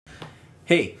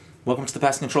Hey, welcome to the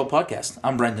Pass Control Podcast.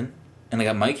 I'm Brendan, and I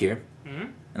got Mike here,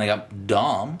 and I got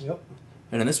Dom. Yep.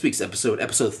 And in this week's episode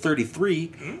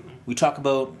 33, we talk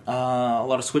about a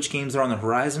lot of Switch games that are on the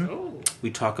horizon. Oh.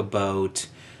 We talk about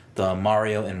the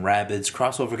Mario and Rabbids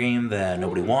crossover game that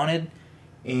nobody wanted,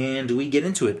 and we get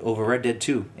into it over Red Dead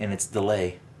 2 and its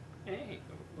delay. Hey.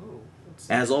 Oh.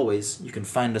 As always, you can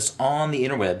find us on the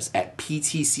interwebs at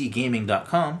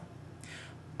ptcgaming.com,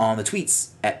 on the tweets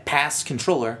at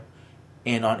passcontroller,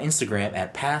 and on Instagram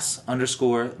at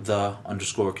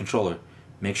pass_the_controller.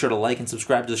 Make sure to like and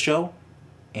subscribe to the show,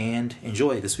 and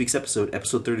enjoy this week's episode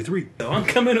 33. So I'm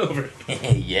coming over.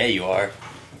 Yeah, you are.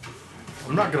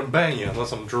 I'm not gonna bang you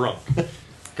unless I'm drunk.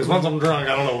 Because once I'm drunk,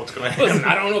 I don't know what's gonna happen. Listen,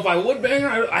 I don't know if I would bang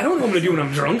her. I don't know what I'm gonna do when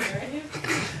I'm drunk.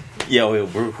 Yeah, we're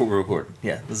recording.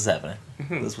 Yeah, this is happening.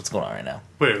 This is what's going on right now.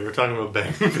 Wait, we're talking about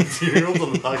banging 15-year-olds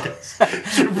on the podcast.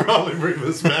 Should probably bring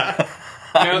this back.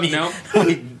 No.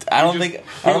 I don't think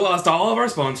We lost all of our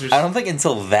sponsors. I don't think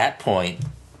until that point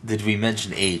did we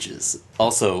mention ages.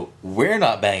 Also, we're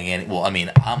not banging any. Well, I mean,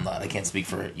 I'm not. I can't speak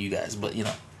for you guys, but you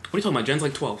know. What are you talking about? Jen's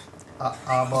like 12.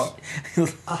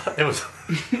 It was.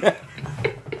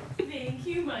 Thank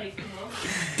you, Michael.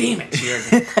 Damn it. She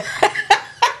heard me.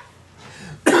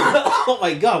 Oh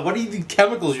my god! What do you think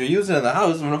chemicals you're using in the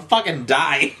house? I'm gonna fucking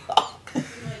die.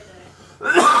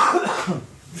 I'm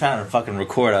trying to fucking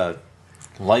record a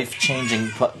life-changing.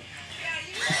 What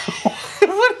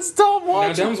is Dom Now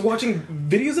watching? Dom's watching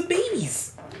videos of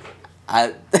babies.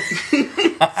 I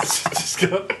Just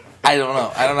go. I don't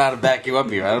know. I don't know how to back you up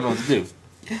here. I don't know what to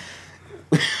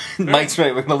do. Mike's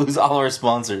right. We're gonna lose all our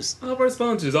sponsors. All of our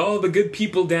sponsors. All the good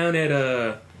people down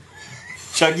at,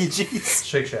 Chuck E. Cheese.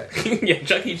 Shake Shack. yeah,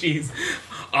 Chuck E. Cheese.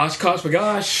 Oshkosh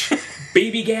Bagosh.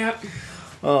 Baby Gap.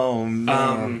 Oh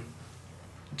man.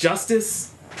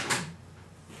 Justice.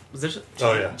 Was there...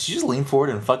 Oh, yeah. Did you just lean forward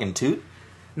and fucking toot?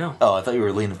 No. Oh, I thought you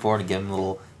were leaning forward and giving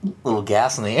a little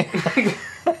gas in the air.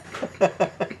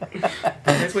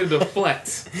 Nice way to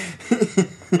deflect.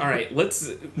 Alright,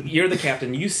 you're the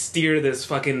captain. You steer this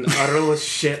fucking udderless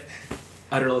shit.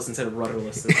 Udderless instead of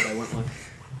rudderless is what I went with.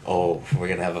 Oh, we're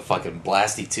gonna have a fucking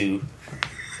blasty too.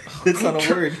 It's not a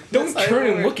word. Don't That's not turn a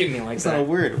and word. look at me like It's not a that.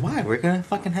 word. Why? We're gonna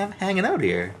fucking have hanging out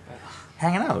here.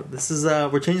 Hanging out. This is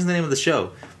we're changing the name of the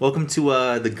show. Welcome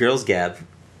to the Girls Gab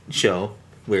show,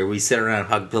 where we sit around and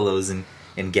hug pillows and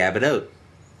gab it out.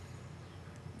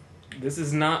 This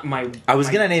is not my... I was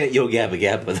gonna name it Yo Gabba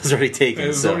Gab, but that's already taken. It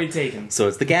was so, already taken. So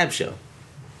it's the Gab show.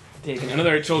 Taken.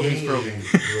 Another children's program.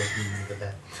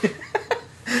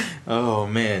 Oh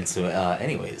man. So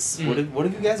anyways, what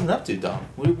have you guys been up to, Dom?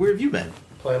 Where have you been?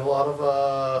 Playing a lot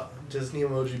of Disney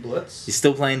Emoji Blitz. You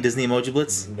still playing Disney Emoji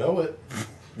Blitz? Know it.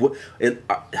 What?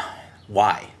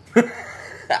 Why?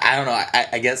 I don't know.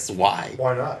 I guess why.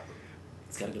 Why not?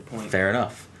 It's got a good point. Fair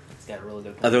enough. It's got a really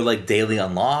good point. Are there like daily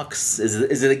unlocks?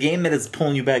 Is it a game that is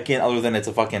pulling you back in? Other than it's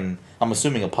a fucking, I'm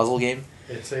assuming a puzzle game.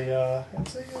 It's a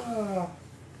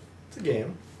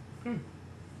game.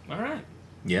 Alright.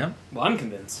 Yeah. Well, I'm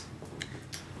convinced.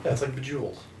 Yeah, it's like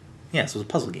Bejeweled. Yeah. So it's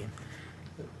a puzzle game.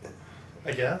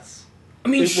 I guess. I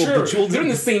mean, Well, sure, Bejeweled- they're in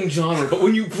the same genre, but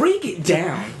when you break it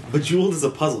down, Bejeweled is a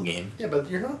puzzle game. Yeah, but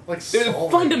you're not like they're solving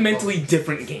fundamentally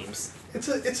different games. It's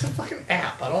a fucking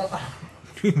app. I don't.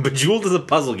 Bejeweled is a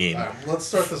puzzle game. Alright, let's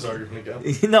start this argument again.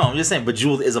 No, I'm just saying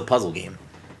Bejeweled is a puzzle game.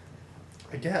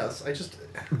 I guess.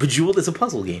 Bejeweled is a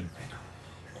puzzle game.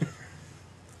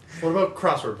 What about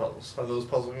crossword puzzles? Are those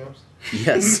puzzle games?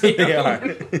 Yes, they are.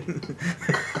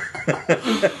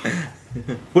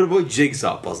 What about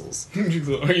jigsaw puzzles? Are you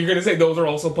going to say those are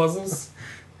also puzzles?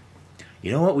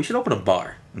 You know what? We should open a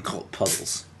bar and call it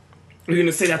Puzzles. Are you going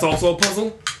to say that's also a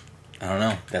puzzle? I don't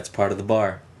know. That's part of the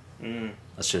bar.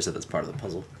 Let's just say that's part of the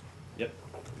puzzle. Yep.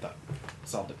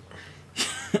 Solved it.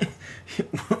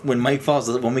 When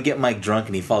we get Mike drunk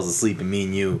and he falls asleep and me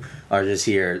and you are just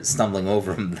here stumbling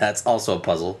over him, that's also a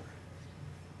puzzle.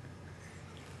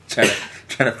 Trying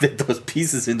to fit those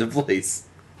pieces into place.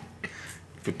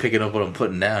 If you're picking up what I'm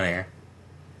putting down here.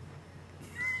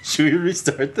 Should we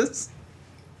restart this?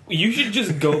 You should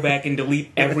just go back and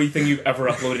delete everything you've ever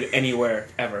uploaded anywhere,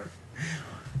 ever.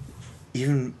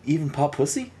 Even Pop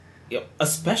Pussy? Yep.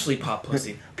 Especially Pop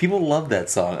Pussy. People love that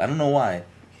song. I don't know why.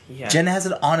 Yeah. Jen has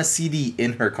it on a CD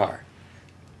in her car.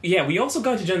 Yeah, we also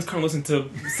got to Jen's car and listened to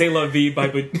C'est La Vie by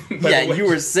Yeah, The you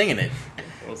were singing it.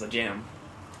 It was a jam.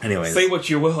 Anyways. Say what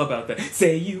you will about that.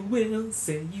 Say you will,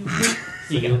 say you will.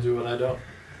 You'll do what I don't.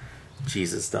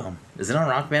 Jesus, Dom. Is it on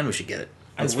Rock Band? We should get it.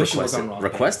 I Let's wish it request was on Rock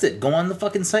Band. Request it. Go on the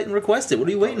fucking site and request it. What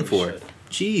are you waiting for? should.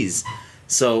 Jeez.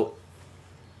 So,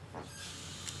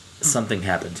 something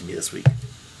happened to me this week.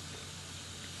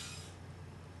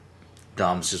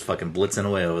 Dom's just fucking blitzing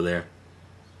away over there.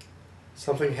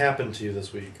 Something happened to you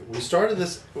this week. We started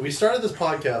this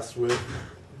podcast with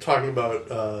talking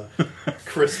about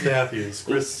Chris Matthews.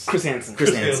 Chris Hansen.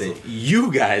 Chris Hansen.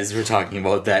 You guys were talking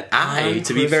about that.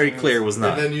 To be Chris very Hansen. clear, was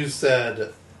not. And then you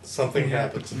said something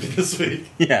happened to me this week.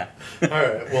 Yeah. All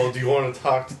right. Well, do you want to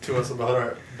talk to us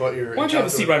about your? Why don't you have a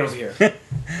seat right over here?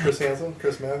 Chris Hansen,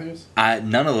 Chris Matthews.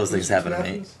 None of those things happened to me.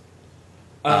 Matthews?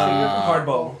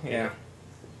 Hardball. Yeah.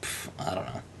 I don't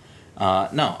know.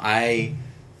 No, I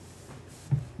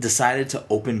decided to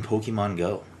open Pokemon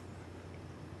Go.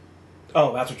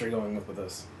 Oh, that's what you're going with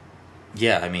this.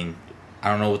 Yeah, I mean, I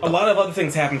don't know what A lot of other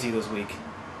things happened to you this week.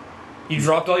 You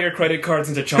dropped all your credit cards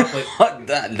into chocolate.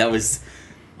 that was...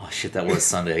 Oh, shit, that was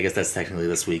Sunday. I guess that's technically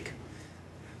this week.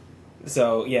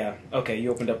 So, yeah. Okay, you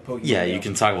opened up Pokemon Yeah, Go. you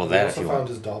can talk about He that if also you found want.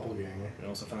 his doppelganger. You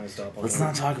also found his doppelganger. Let's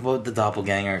not talk about the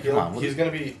doppelganger. Come on. He's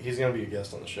gonna be a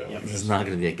guest on the show. Yeah. This is not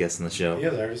going to be a guest on the show. Yeah,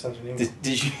 I already sent an email.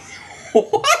 Did you...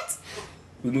 What?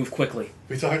 We move quickly.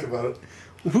 We talked about it.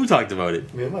 Who talked about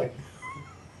it? Me and Mike.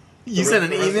 You sent an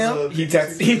The rest of email? the He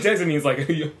texted me. He's like,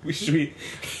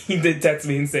 he did text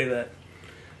me and say that.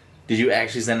 Did you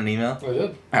actually send an email? I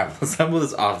did. Alright, let's talk about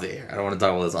this off the air. I don't want to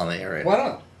talk about this on the air right Why now.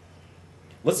 not?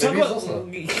 Let's Maybe talk he's about.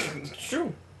 listening. It's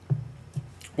true.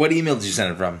 What email did you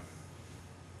send it from?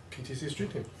 PTC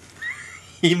Street Team.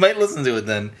 You might listen to it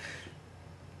then.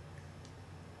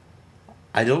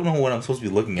 I don't know what I'm supposed to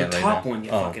be looking The at right top now. one, you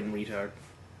Oh. fucking retard.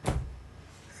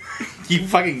 You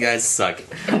fucking guys suck.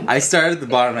 I started at the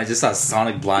bottom and I just saw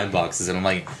Sonic blind boxes and I'm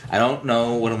like, I don't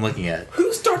know what I'm looking at.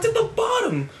 Who starts at the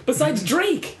bottom besides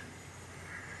Drake?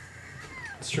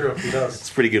 It's true. He does. It's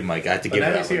pretty good, Mike. I have to But give it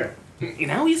now that he's one. here.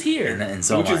 Now he's here. And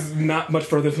so which am I. is not much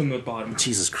further from the bottom.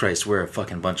 Jesus Christ, we're a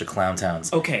fucking bunch of clown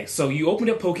towns. Okay, so you opened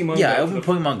up Pokemon Yeah, I Go. opened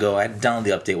Pokemon Go. I had to download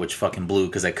the update, which fucking blew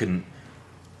because I couldn't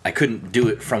do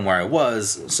it from where I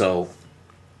was. So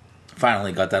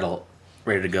finally got that all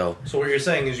ready to go. So what you're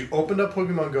saying is you opened up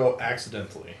Pokemon Go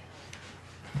accidentally,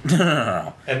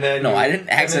 No. and then No, I didn't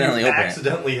accidentally open it.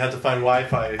 Accidentally had to find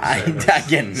Wi-Fi. service.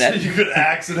 Again, So you could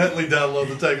accidentally download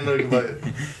the 10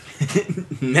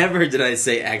 megabyte. never did I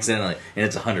say accidentally, and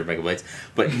it's 100 megabytes,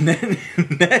 but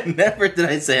never did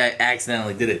I say I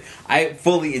accidentally did it. I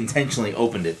fully intentionally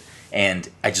opened it, and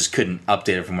I just couldn't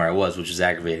update it from where I was, which is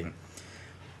aggravating.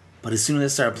 But as soon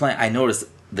as I started playing, I noticed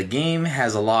the game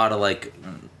has a lot of, like,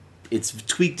 it's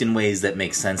tweaked in ways that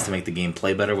make sense to make the game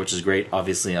play better, which is great.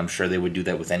 Obviously, I'm sure they would do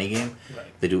that with any game. Right.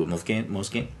 They do it with most games.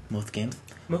 Most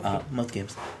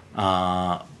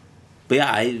But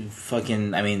yeah,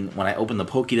 I mean, when I opened the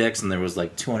Pokédex and there was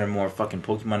like 200 more fucking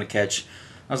Pokemon to catch,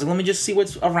 I was like, let me just see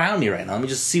what's around me right now. Let me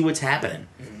just see what's happening.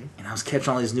 Mm-hmm. And I was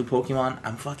catching all these new Pokemon.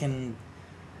 I'm fucking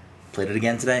played it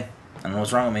again today. I don't know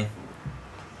what's wrong with me.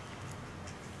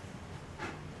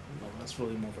 Well, that's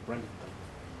really more for Brendan.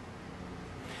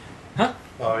 Huh?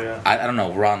 Oh yeah. I don't know.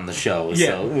 We're on the show, Yeah.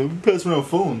 so passing out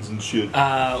phones and shit.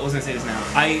 What was I gonna say this now?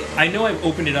 I know I've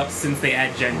opened it up since they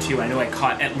add Gen 2. I know I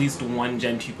caught at least one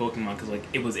Gen 2 Pokemon because like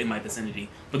it was in my vicinity.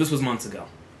 But this was months ago.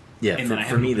 Yeah, and then I for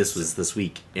haven't me, opened this it was this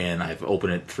week, and I've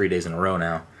opened it 3 days in a row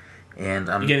now. And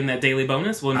I'm You getting that daily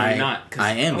bonus? Well, no, you're not. 'cause-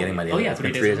 I am getting my daily. Oh yeah, bonus. It's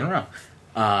been 3 days in a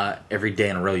row. Every day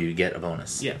in a row, you get a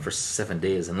bonus. Yeah. For 7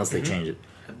 days, unless they change it.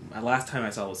 Last time I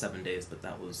saw it was 7 days, but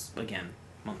that was again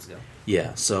months ago.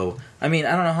 Yeah. So I mean,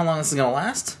 I don't know how long this is gonna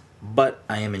last, but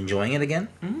I am enjoying it again.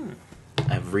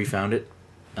 I've refound it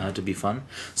to be fun.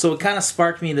 So it kind of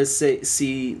sparked me to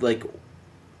see like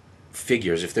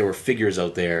figures. If there were figures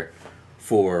out there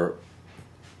for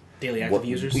Daily active what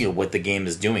users. what the game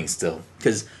is doing still,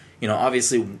 because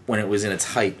obviously when it was in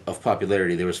its height of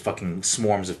popularity, there was fucking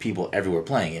swarms of people everywhere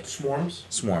playing it.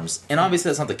 Swarms, and obviously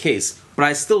that's not the case. But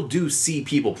I still do see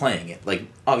people playing it. Like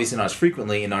obviously not as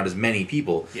frequently and not as many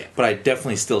people. Yeah. But I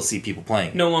definitely still see people playing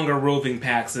it. No longer roving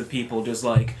packs of people just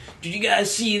like, did you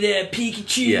guys see that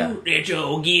Pikachu? Yeah. Let's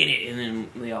go get it. And then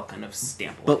they all kind of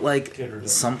stamp away. But like Get rid of it.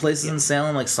 some places in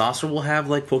Salem, like Saucer, will have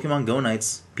like Pokemon Go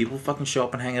nights. People fucking show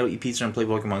up and hang out, eat pizza, and play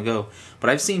Pokemon Go. But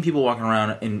I've seen people walking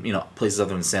around in places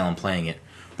other than Salem playing it.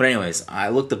 But anyways, I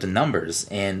looked up the numbers,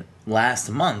 and last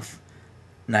month,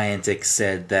 Niantic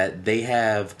said that they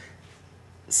have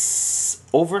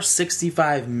over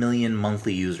 65 million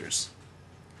monthly users.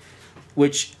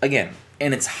 Which, again,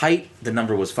 in its height, the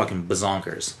number was fucking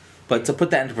bazonkers. But to put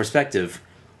that into perspective,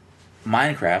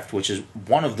 Minecraft, which is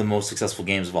one of the most successful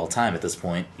games of all time at this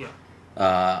point,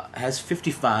 yeah. has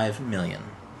 55 million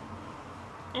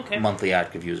Okay. monthly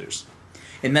active users.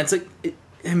 And that's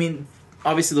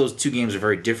obviously those two games are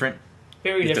very different.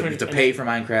 Very You have different. to pay for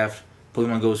Minecraft.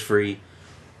 Pokemon Go is free.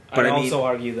 But I'd I mean, also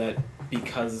argue that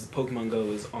because Pokemon Go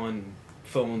is on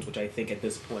phones, which I think at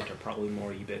this point are probably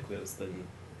more ubiquitous than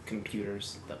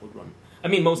computers that would run. I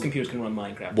mean, most computers can run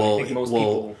Minecraft. But I think most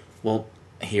people. Well,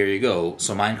 here you go.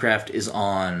 So Minecraft is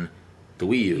on the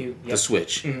Wii U, Yep. the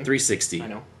Switch, 360. I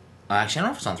know. Actually, I don't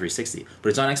know if it's on 360, but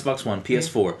it's on Xbox One,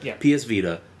 PS4, Yeah. PS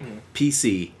Vita,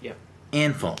 PC, Yeah.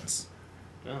 and phones.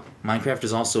 Oh. Minecraft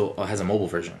is also has a mobile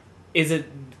version. Is it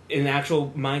an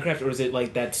actual Minecraft, or is it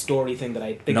like that story thing that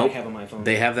I think Nope. I have on my phone?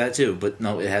 They have that too, but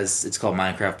no, it's called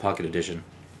Minecraft Pocket Edition.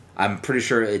 I'm pretty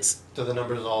sure it's. Do the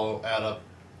numbers all add up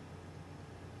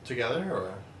together,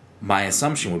 or? My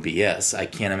assumption would be yes. I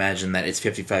can't imagine that it's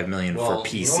 55 million for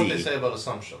PC. You know what they say about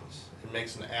assumptions? It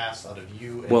makes an ass out of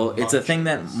you. And Well, it's a thing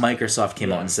that Microsoft Microsoft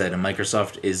came out and said, and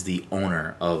Microsoft is the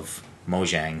owner of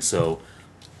Mojang, so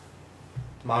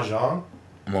Mahjong.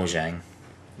 Mojang,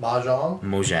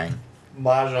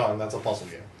 That's a puzzle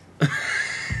game.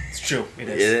 It's true. It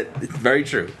is. It's very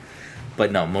true.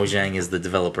 But no, Mojang is the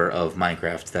developer of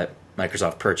Minecraft that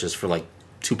Microsoft purchased for like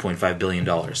 $2.5 billion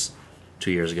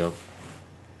 2 years ago.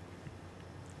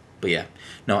 But yeah,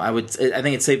 no, I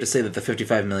think it's safe to say that the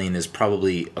 55 million is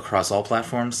probably across all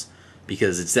platforms,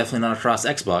 because it's definitely not across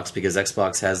Xbox, because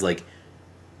Xbox has like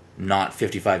not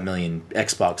 55 million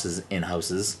Xboxes in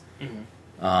houses.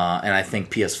 And I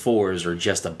think PS4s are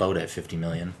just about at 50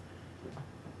 million.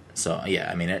 So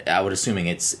yeah, I mean, I would assuming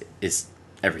it's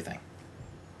everything.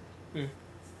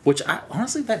 Which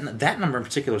honestly, that number in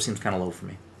particular seems kind of low for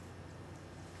me.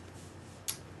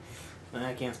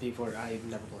 I can't speak for it. I've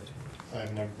never played it.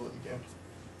 I've never played the game.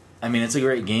 I mean, it's a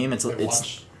great game.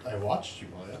 I watched you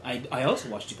play it. I also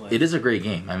watched you play It is a great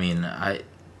game. I mean,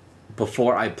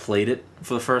 before I played it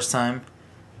for the first time,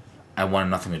 I wanted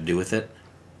nothing to do with it.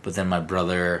 But then my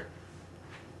brother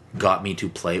got me to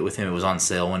play it with him. It was on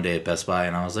sale one day at Best Buy,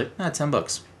 and I was like,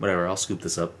 $10, whatever. I'll scoop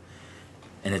this up.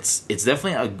 And it's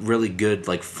definitely a really good,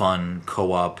 like, fun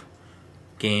co-op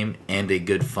game, and a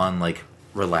good fun, like,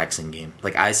 relaxing game.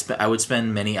 Like, I would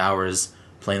spend many hours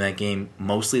playing that game,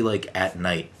 mostly like at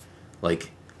night, like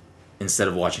instead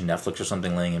of watching Netflix or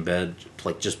something, laying in bed,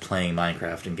 like just playing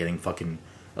Minecraft and getting fucking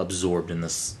absorbed in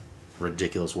this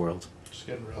ridiculous world. Just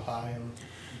getting real high and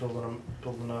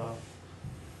building a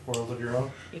world of your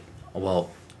own.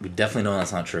 Well, we definitely know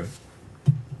that's not true,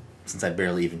 since I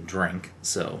barely even drink.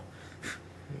 So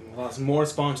We lost more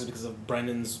sponsors because of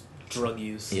Brendan's drug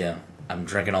use. yeah, I'm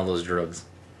drinking all those drugs.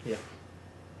 Yeah.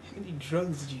 How many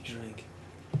drugs did you drink?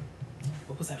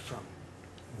 What was that from?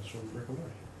 That's from Rick and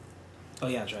Morty. Oh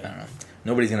yeah, that's right. I don't know.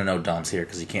 Nobody's gonna know Dom's here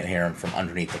because you can't hear him from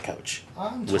underneath the couch.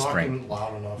 I'm Whispering. talking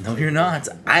loud enough. No, you're not.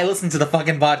 I listen to the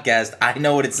fucking podcast. I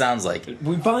know what it sounds like.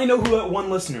 We finally know who that one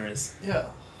listener is. Yeah.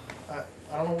 I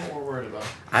don't know what we're worried about.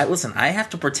 I have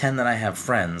to pretend that I have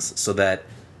friends so that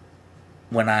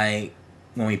when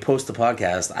we post the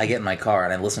podcast, I get in my car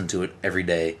and I listen to it every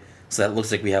day, so that it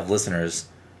looks like we have listeners,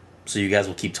 so you guys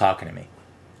will keep talking to me.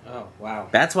 Oh wow.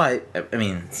 That's why, I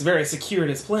mean, It's a very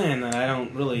circuitous plan that I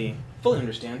don't really fully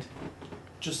understand.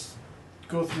 Just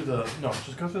go through the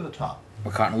top.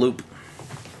 we're caught in a loop.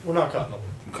 We're not cutting them.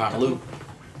 We're caught in a loop.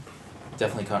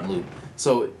 Definitely caught in a loop.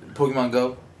 So, Pokemon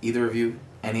Go, either of you,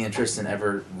 any interest in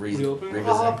ever Reopen?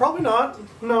 revisiting? Probably not.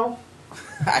 No.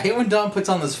 I hate when Dom puts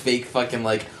on this fake fucking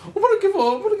like, I'm gonna give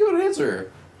an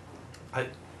answer.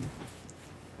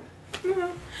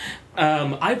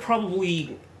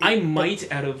 I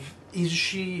might out of. Is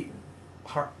she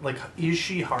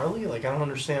Harley? Like, I don't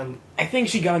understand. I think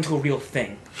she got into a real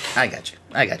thing. I got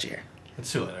you here.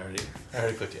 It's too late. I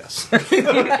already clicked yes.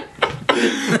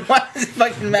 Why does it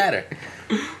fucking matter?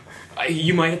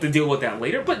 You might have to deal with that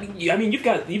later, but I mean, you've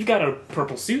got a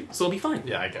purple suit, so it'll be fine.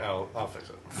 Yeah, I'll fix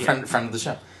it. Friend of the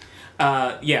show.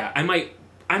 Yeah, I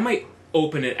might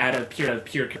open it out of pure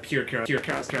curiosity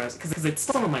because it's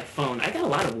still on my phone. I got a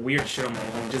lot of weird shit on my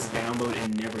phone, just download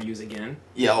and never use again.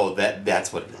 Yeah,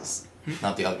 that's what it is.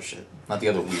 Not the other shit. Not the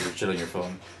other weird shit on your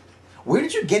phone. Where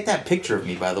did you get that picture of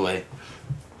me, by the way?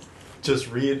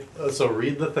 Just read.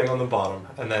 Read the thing on the bottom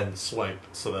and then swipe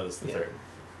so that it's the third.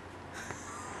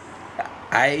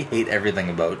 I hate everything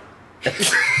about.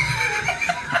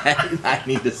 I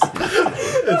need to see.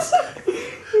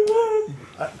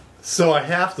 So I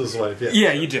have to swipe. Yeah.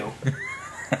 Yeah, you do.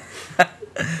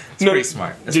 It's pretty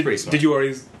smart. That's pretty smart. Did you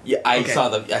already? Yeah, I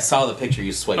Okay. saw the picture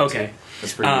you swiped. Okay. To.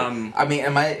 That's pretty good. I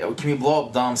mean, can we blow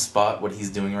up Dom's spot? What he's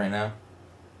doing right now?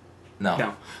 No.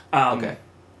 No. Okay.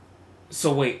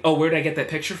 So wait. Oh, where did I get that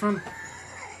picture from?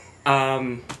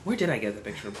 Where did I get that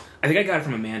picture from? I think I got it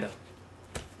from Amanda.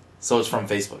 So it's from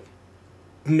Facebook.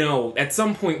 No, at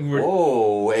some point we were.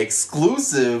 Oh,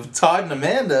 exclusive! Todd and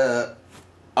Amanda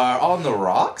are on the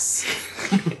rocks.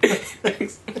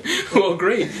 Well,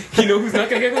 great. You know who's not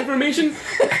going to get the information?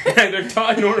 Neither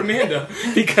Todd nor Amanda,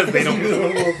 because they don't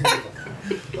know.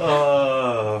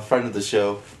 Friend of the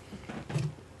show.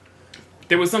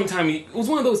 There was some time, it was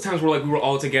one of those times where like we were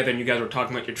all together and you guys were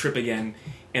talking about your trip again,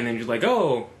 and then you're like,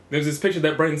 oh, there's this picture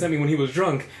that Brendan sent me when he was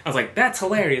drunk. I was like, that's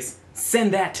hilarious.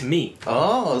 Send that to me.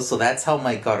 Oh, so that's how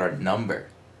Mike got our number.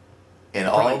 And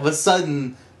all Right. of a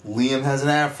sudden, Liam has an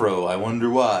afro. I wonder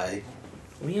why.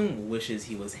 Liam wishes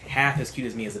he was half as cute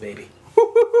as me as a baby.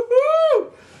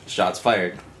 Shots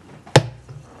fired.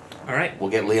 All right. We'll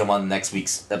get Liam on next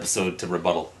week's episode to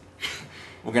rebuttal.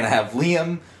 We're gonna have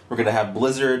Liam. We're gonna have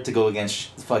Blizzard to go against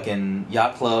fucking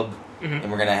Yacht Club,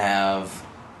 and we're gonna have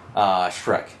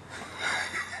Shrek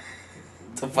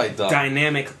to fight Dom.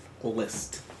 Dynamic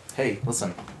list. Hey,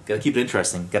 listen, gotta keep it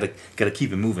interesting. Gotta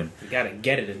keep it moving. You gotta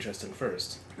get it interesting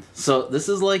first. So this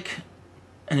is like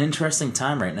an interesting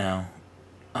time right now.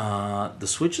 The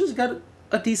Switch has got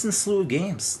a decent slew of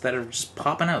games that are just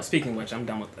popping out. Speaking of which, I'm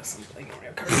done with this. I'm playing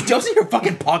Mario Kart. That was in your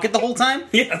fucking pocket the whole time?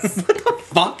 Yes. What the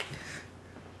fuck?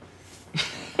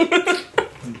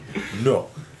 No.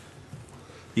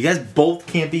 You guys both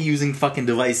can't be using fucking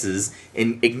devices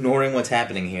and ignoring what's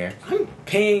happening here. I'm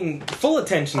paying full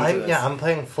attention to this. I'm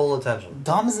paying full attention.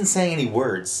 Dom isn't saying any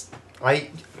words. I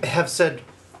have said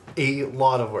a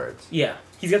lot of words. Yeah,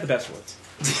 he's got the best words.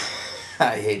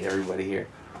 I hate everybody here.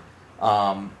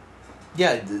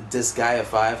 Yeah, Disgaea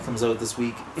 5 comes out this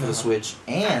week for the Switch,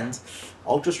 and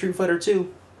Ultra Street Fighter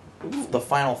 2, the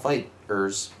Final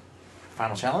Fighters,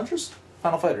 Final Challengers?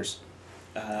 Final Fighters.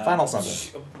 Final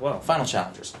something. Well, Final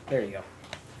Challengers. there you go.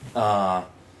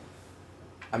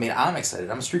 I mean, I'm excited.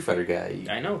 I'm a Street Fighter guy.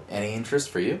 I know. Any interest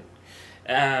for you?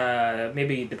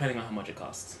 Maybe depending on how much it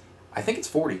costs. I think it's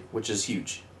 40, which is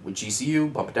huge. With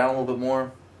GCU, bump it down a little bit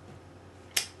more.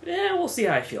 Yeah, we'll see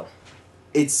how I feel.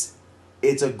 It's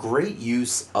a great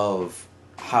use of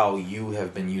how you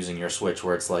have been using your Switch,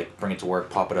 where it's like, bring it to work,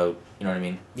 pop it out, you know what I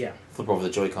mean? Yeah. Flip over the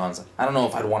Joy-Cons. I don't know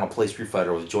if I'd want to play Street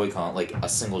Fighter with Joy-Con, like a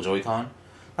single Joy-Con.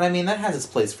 But I mean, that has its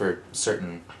place for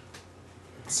certain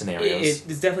scenarios. It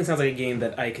definitely sounds like a game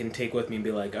that I can take with me and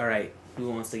be like, alright, who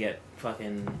wants to get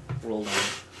fucking rolled on?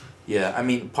 Yeah, I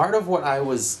mean, part of what I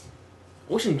was...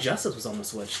 Wish Injustice was on the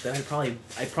Switch. Then I'd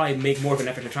probably make more of an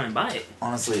effort to try and buy it.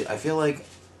 Honestly, I feel like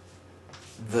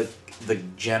the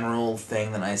general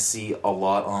thing that I see a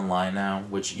lot online now,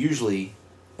 which usually,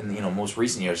 in the, most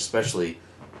recent years especially,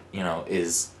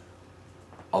 is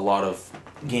a lot of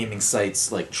gaming sites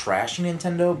like trashing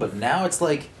Nintendo, but now it's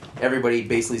like everybody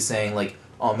basically saying like,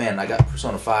 oh man, I got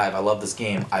Persona 5, I love this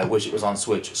game, I wish it was on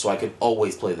Switch so I could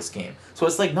always play this game. So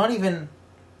it's like not even,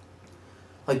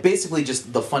 like basically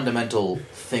just the fundamental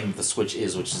thing the Switch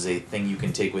is, which is a thing you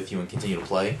can take with you and continue to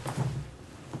play.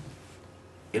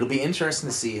 It'll be interesting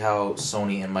to see how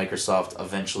Sony and Microsoft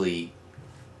eventually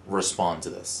respond to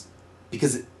this.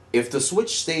 Because if the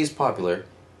Switch stays popular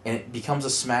and it becomes a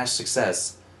smash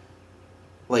success,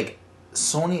 like,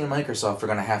 Sony and Microsoft are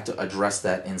going to have to address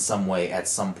that in some way at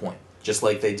some point. Just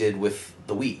like they did with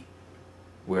the Wii,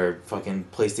 where fucking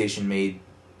PlayStation made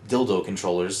dildo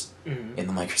controllers and the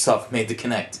Microsoft made the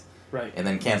Kinect. Right. And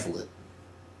then canceled it.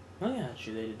 Oh yeah,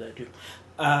 actually they did that too.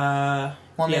 Well,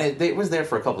 I mean, it was there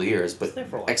for a couple of years, but It's there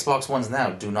for a while. Xbox Ones now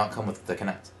do not come with the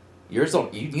Kinect. Yours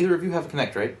don't. Neither of you have a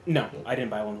Kinect, right? No, I didn't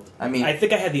buy one with it. I mean, I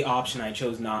think I had the option. I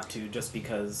chose not to, just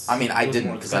because. I mean, I it was didn't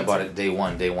more because I bought expensive. it day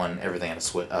one. Day one, everything had a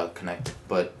Kinect,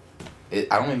 but I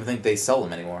don't even think they sell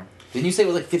them anymore. Didn't you say it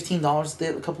was like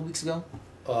 $15 a couple weeks ago?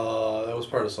 That was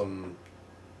part of some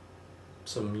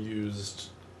used.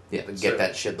 Yeah, but get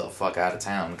that shit the fuck out of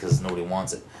town because nobody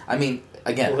wants it. I mean,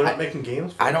 again, Well, they're not making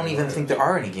games. For I don't it, even right? think there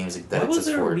are any games that Why was exist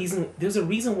there a for it. reason? There's a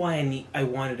reason why I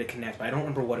wanted to connect, but I don't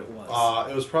remember what it was.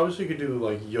 It was probably so you could do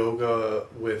like yoga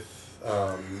with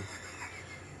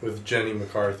Jenny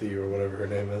McCarthy or whatever her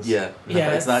name is. Yeah, no,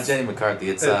 Yeah, it's not it's- Jenny McCarthy.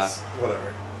 It's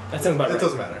whatever. that sounds about It right.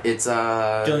 doesn't matter. it's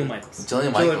Jillian Michaels. Jillian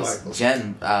Jillian Michaels. Michaels.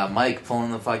 Jen, Mike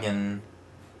pulling the fucking.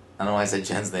 I don't know why I said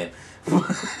Jen's name.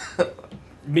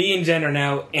 Me and Jen are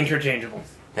now interchangeable.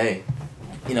 Hey,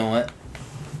 you know what?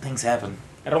 Things happen.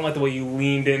 I don't like the way you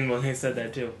leaned in when I said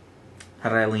that too. How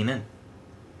did I lean in?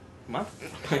 I'm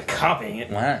not copying it.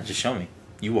 Why not? Just show me.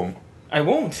 You won't. I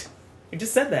won't. I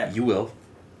just said that. You will.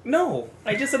 No,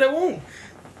 I just said I won't.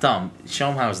 Tom, show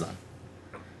him how it's done.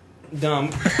 Dumb.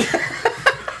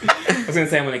 I was gonna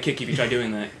say I'm gonna kick you if you try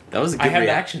doing that. That was a good I have the-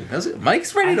 reaction.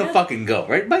 Mike's ready I to have- fucking go,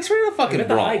 right? Mike's ready to I'm fucking at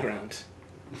the high brawl. ground.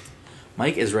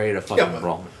 Mike is ready to fucking Yeah, but-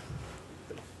 brawl.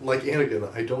 Like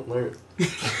Anakin, I don't learn.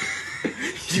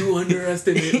 You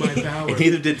underestimate my power. And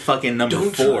neither did fucking number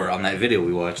Don't 4 try. on that video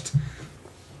we watched.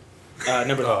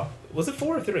 Number Oh. was it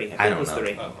 4 or 3? I think don't it was know.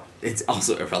 3. Oh. It's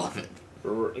also irrelevant.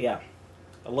 Yeah,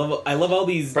 I love all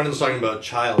these. Brendan's talking about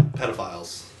child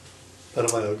pedophiles.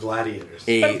 Pedophile gladiators.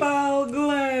 Pedophile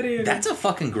gladiator. That's a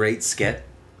fucking great sket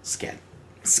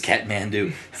man,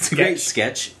 dude. It's a great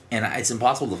sketch, and it's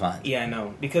impossible to find. Yeah, I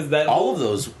know, because that All of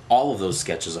those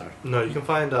sketches are. No, you can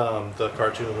find the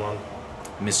cartoon one.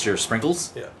 Mr.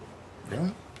 Sprinkles? Yeah.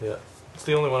 Really? Yeah. It's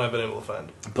the only one I've been able to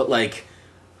find. But like,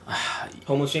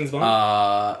 Homeless James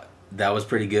Bond. that was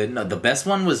pretty good. No, the best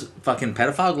one was fucking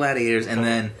Pedophile Gladiators, and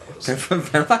then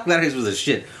Pedophile Gladiators was a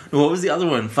shit. What was the other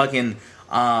one? Fucking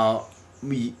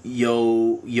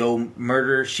Yo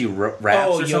Murder She Raps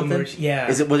or Yo something. Yeah,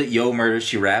 Was it Yo Murder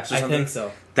She Raps or I something? think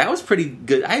so. That was pretty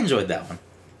good. I enjoyed that one.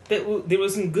 There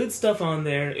was some good stuff on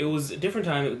there. It was a different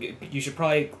time. You should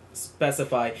probably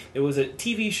specify. There was a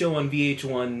TV show on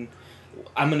VH1.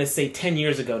 I'm gonna say 10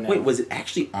 years ago now. Wait, was it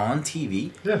actually on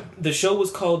TV? Yeah. The show was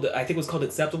called. I think it was called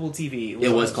Acceptable TV. It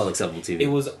was called Acceptable TV. It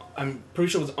was. I'm pretty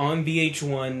sure it was on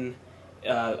VH1.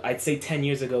 I'd say 10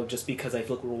 years ago, just because I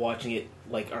feel like we were watching it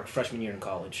like our freshman year in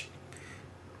college.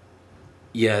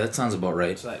 Yeah, that sounds about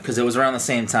right. So that- Because it was around the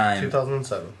same time.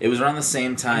 2007. It was around the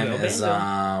same time Yeah, as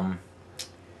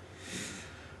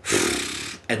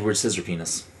Edward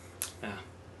Scissorpenis.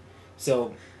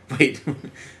 So Wait.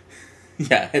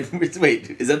 Yeah, Edward.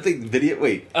 Wait, is that the video?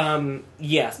 Wait.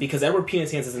 yes, because Edward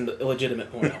Penis Hands is an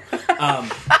illegitimate porno. I'm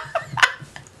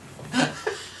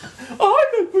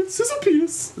Edward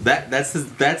Scissorpenis.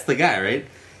 That's the guy, right?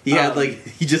 He had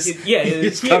he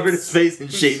just covered his face in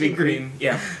shaving cream.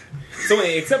 Yeah. So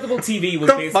anyway, Acceptable TV was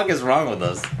What the basically. fuck is wrong with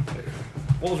us?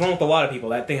 What was wrong with a lot of people?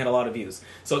 That thing had a lot of views.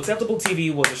 So Acceptable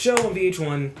TV was a show on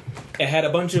VH1. It had a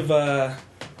bunch of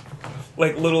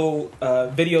little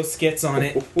video skits on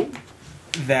it.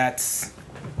 That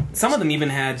some of them even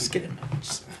had. Just get him.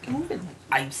 Just fucking move it.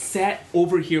 I sat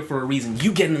over here for a reason.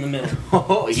 You get in the middle.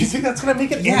 Oh, Do you think that's gonna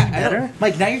make it yeah, any better?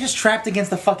 Mike. Now you're just trapped against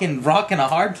the fucking rock in a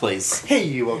hard place.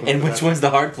 Hey, welcome. And to which that. one's the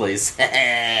hard place?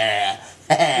 Yeah,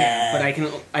 but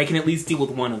I can at least deal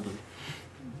with one of them.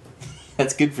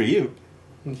 That's good for you.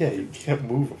 Yeah, you can't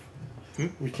move.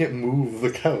 We can't move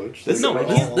the couch. This, No,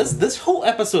 this whole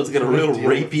episode's got a real Deal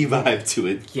with rapey vibe to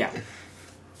it. Yeah.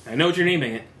 I know what you're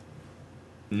naming it.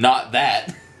 Not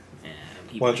that.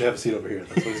 Why don't you have a seat over here?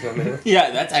 That's what he's gonna name it.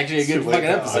 Yeah, that's actually a good Too late fucking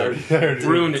now. episode. I already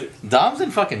Ruined it. Dom's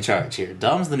in fucking charge here.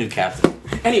 Dom's the new captain.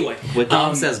 Anyway. What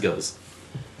Dom says goes.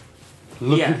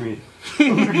 Look Yeah. at me.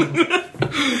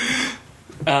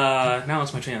 Now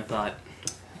it's my train of thought.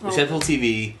 Acceptable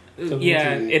TV.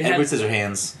 Yeah, it Edward had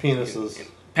Scissorhands. Penises.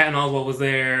 Patton Oswalt was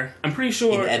there. I'm pretty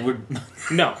sure. And Edward.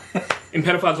 No, in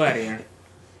Pedophile Gladiator.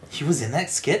 He was in that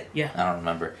skit? Yeah. I don't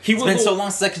remember. He It's was been the- so long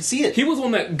since I could see it. He was the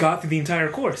one that got through the entire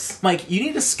course. Mike, you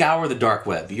need to scour the dark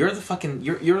web. You're the fucking.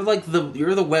 You're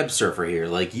the web surfer here.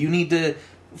 Like you need to.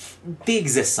 They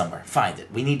exist somewhere. Find it.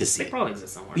 We need to see They it. probably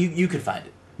exist somewhere. You can find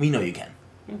it. We know you can.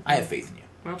 I have faith in you.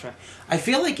 I'll try. I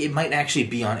feel like it might actually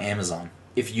be on Amazon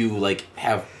if you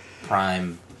have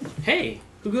Prime, Hey,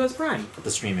 who goes Prime?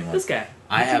 the streaming one. This guy.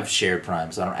 I have shared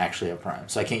Prime, so I don't actually have Prime,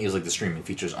 so I can't use the streaming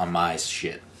features on my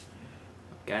shit.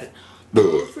 Got it.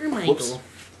 For Michael. Whoops.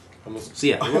 Almost, So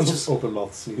yeah, I let's almost just open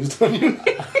mouth sneezed on you.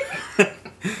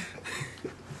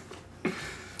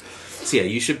 so yeah,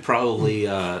 you should probably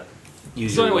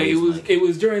use. So your anyway, ways, Mike. it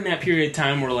was during that period of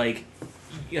time where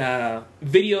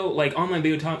video online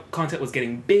video content was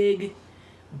getting big,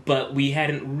 but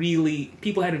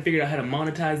people hadn't figured out how to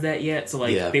monetize that yet. So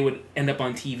Yeah. they would end up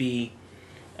on TV,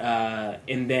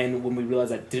 and then when we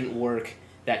realized that didn't work,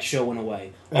 that show went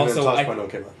away. And then Also, Touchpoint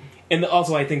came out.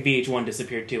 also I think VH1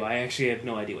 disappeared too. I actually have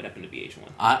no idea what happened to VH1.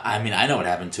 I mean, I know what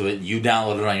happened to it. You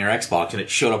downloaded it on your Xbox and it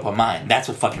showed up on mine. That's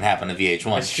what fucking happened to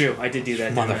VH1. That's true. I did do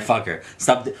that. didn't I? Motherfucker.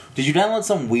 Stop. Did you download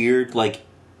some weird,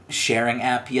 sharing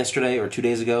app yesterday or 2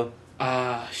 days ago?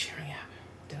 Sharing app.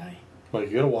 Did I? Like,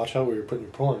 you gotta watch out where you're putting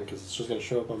your porn because it's just gonna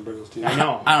show up on Britain's TV. I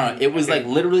know. I don't know. It was, Okay.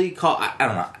 literally called... I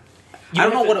don't know. I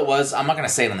don't know what it was. I'm not going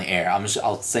to say it on the air.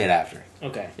 I'll say it after.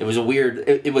 Okay. It was a weird...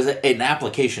 It was an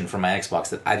application from my Xbox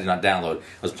that I did not download.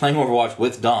 I was playing Overwatch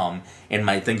with Dom, and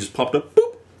my thing just popped up.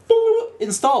 Boop, boop,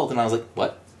 installed. And I was like,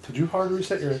 what? Did you hard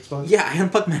reset your Xbox? Yeah, I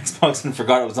unplugged my Xbox and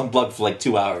forgot it was unplugged for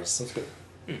 2 hours. That's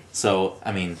good. So,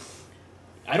 I mean...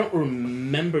 I don't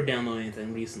remember downloading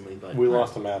anything recently, but We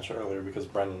lost a match earlier because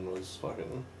Brendan was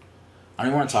fucking... I don't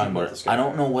even want to talk about it. I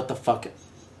don't know what the fuck...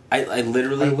 I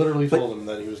literally... but- told him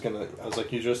that he was gonna... I was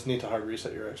like, you just need to hard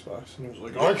reset your Xbox. And he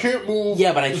was like, I can't move.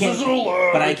 Yeah, but I This can't. is so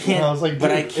loud. But I can't. And I was like,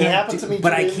 but I dude, it can't. happened to me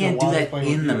But I today, can't so do why that playing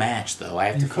in with the you? match, though. I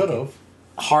have You to could fucking have.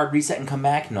 hard reset and come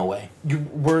back. No way. You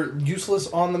were useless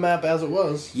on the map as it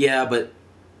was. Yeah, but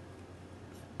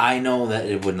I know that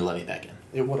it wouldn't let me back in.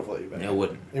 It would have let you back. It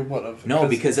wouldn't. It would have. No,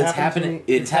 because it's happened.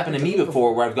 It's happened to me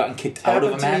before, where I've gotten kicked out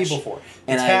of a match. It's happened to me before.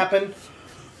 And It's happened.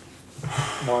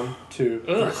 1, 2.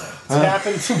 Ugh. It's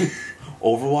happened to me.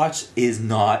 Overwatch is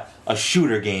not a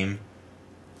shooter game,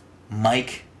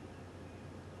 Mike.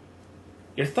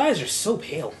 Your thighs are so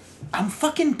pale. I'm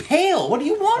fucking pale. What do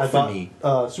you want I from me?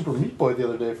 bought Super Meat Boy the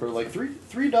other day for like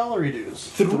 $3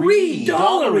 dues.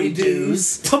 $3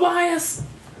 dues? Tobias!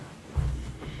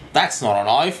 That's not a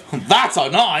knife. That's a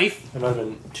knife. It might have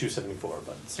been $2.74,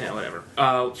 but it's Yeah, whatever.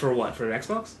 For what? For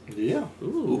Xbox? yeah.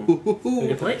 Ooh. We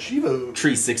can play it? Chivo.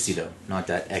 360 though, not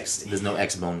that X. There's no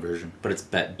X Bone version, but it's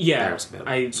Yeah.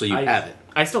 So you have it.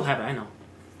 I still have it, I know.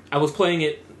 I was playing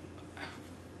it,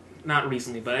 not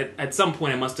recently, but at some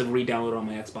point I must have re-downloaded it on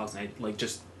my Xbox and I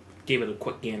just gave it a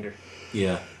quick gander.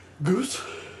 Yeah. Goose.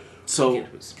 So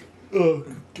Oh,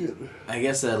 good. I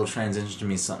guess that'll transition to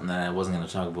me something that I wasn't going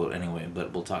to talk about anyway,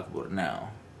 but we'll talk about it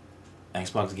now.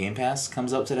 Xbox Game Pass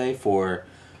comes out today for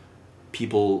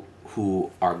people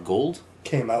who are gold.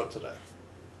 Came out today.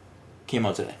 Came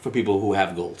out today for people who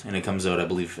have gold, and it comes out, I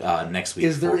believe, next week.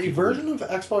 Is there for a people version of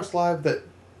Xbox Live that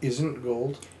isn't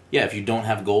gold? Yeah, if you don't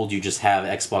have gold, you just have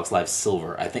Xbox Live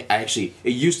Silver. It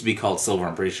used to be called Silver,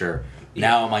 I'm pretty sure.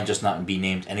 Now it might just not be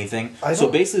named anything. So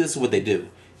basically this is what they do.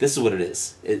 This is what it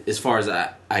is. As far as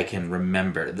I can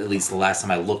remember, at least the last time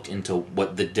I looked into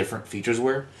what the different features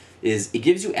were, is it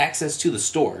gives you access to the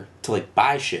store to like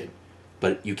buy shit,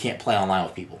 but you can't play online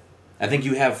with people. I think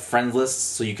you have friend lists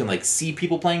so you can like see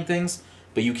people playing things,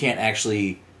 but you can't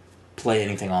actually play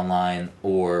anything online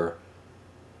or...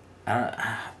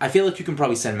 I feel like you can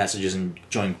probably send messages and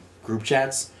join group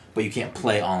chats, but you can't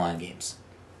play online games,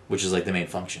 which is like the main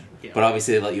function. Yeah. But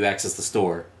obviously they let you access the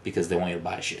store because they want you to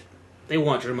buy shit. They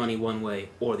want your money one way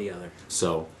or the other.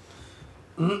 So,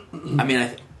 I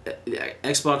mean,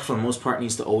 Xbox for the most part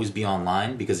needs to always be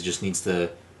online because it just needs to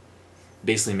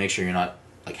basically make sure you're not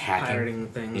like hacking Pirating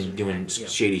things and doing yeah.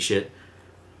 shady shit.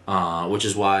 Which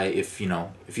is why if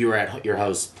you were at your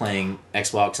house playing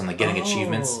Xbox and like getting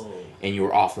achievements and you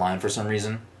were offline for some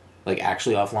reason, like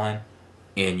actually offline,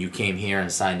 and you came here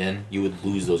and signed in, you would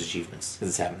lose those achievements because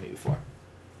it's happened to me before.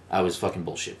 I was fucking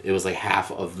bullshit. It was like half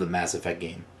of the Mass Effect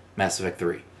game. Mass Effect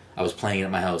 3. I was playing it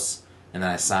at my house, and then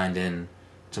I signed in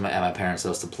at my parents'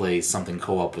 house to play something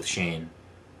co-op with Shane,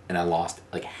 and I lost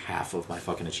like half of my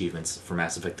fucking achievements for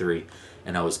Mass Effect 3,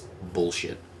 and I was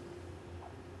bullshit.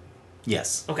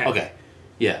 Yes. Okay.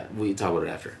 Yeah, we talk about it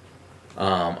after.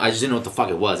 I just didn't know what the fuck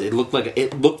it was. It looked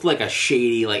like a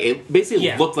shady, like it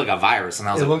basically looked like a virus, and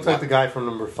I was It like, looked like the guy from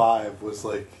number 5 was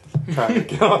like trying to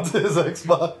get onto his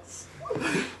Xbox.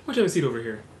 Watch have a seat over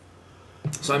here.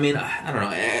 So I mean, I don't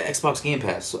know. Xbox Game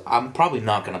Pass. So I'm probably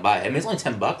not gonna buy it. I mean, it's only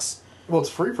 $10. Well, it's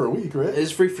free for a week, right?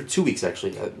 It's free for 2 weeks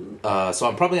actually. So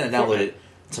I'm probably gonna download it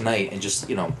tonight and just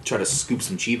try to scoop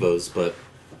some Chivos. But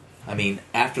I mean,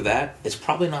 after that, it's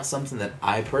probably not something that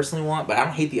I personally want. But I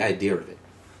don't hate the idea of it.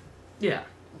 Yeah.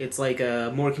 It's like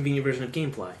a more convenient version of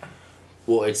GameFly.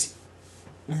 Well, it's.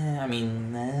 I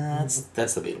mean, that's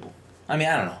debatable. I mean,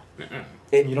 I don't know.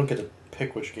 You don't get to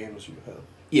pick which games you have.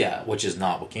 Yeah, which is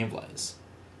not what GameFly is.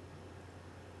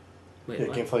 Wait, Yeah,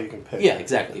 what? GameFly you can pick. Yeah,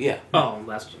 exactly. Yeah. Oh,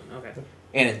 last one. Okay.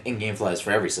 And in GameFly is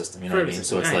for every system. You know For what I every mean?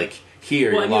 system, So it's right. like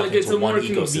here Well, you're I mean, locked like, it's into a one more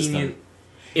ecosystem.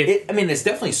 convenient... I mean, it's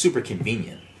definitely super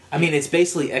convenient. I mean, it's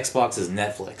basically Xbox's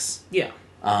Netflix. Yeah.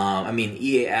 I mean,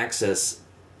 EA Access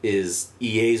is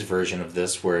EA's version of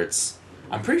this, where it's...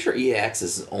 I'm pretty sure EA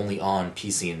Access is only on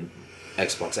PC and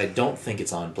Xbox. I don't think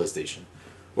it's on PlayStation.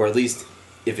 Or at least,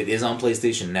 if it is on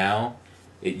PlayStation now,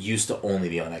 it used to only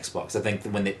be on Xbox. I think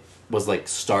when it was, like,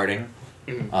 starting,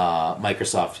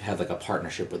 Microsoft had, like, a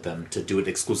partnership with them to do it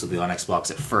exclusively on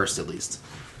Xbox at first, at least.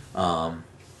 But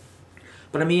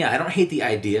I mean, yeah, I don't hate the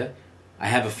idea. I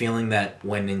have a feeling that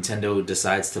when Nintendo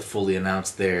decides to fully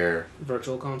announce their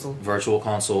Virtual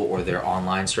console or their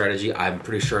online strategy, I'm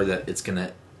pretty sure that it's going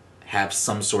to have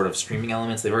some sort of streaming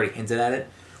elements. They've already hinted at it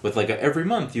with like every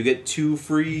month you get 2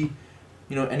 free,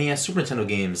 NES Super Nintendo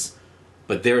games.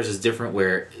 But theirs is different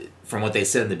where, from what they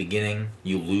said in the beginning,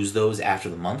 you lose those after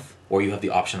the month, or you have the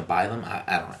option to buy them.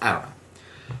 I don't know.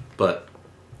 But,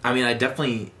 I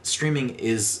mean, streaming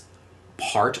is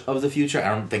part of the future. I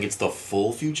don't think it's the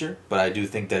full future, but I do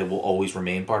think that it will always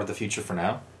remain part of the future for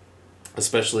now.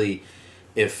 Especially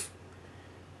if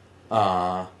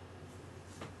I'm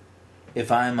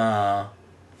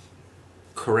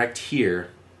correct here,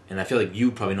 and I feel like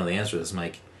you probably know the answer to this,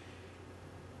 Mike.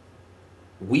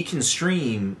 We can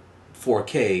stream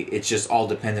 4K, it's just all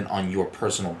dependent on your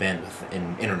personal bandwidth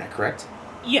and internet, correct?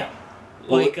 Yeah.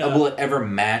 Will it ever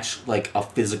match like a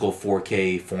physical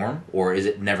 4K form, or is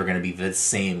it never going to be the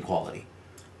same quality?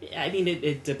 I mean,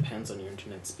 it depends on your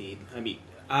internet speed. I mean,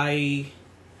 I'm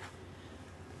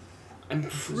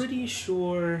pretty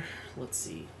sure. Let's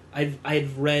see. I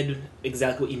had read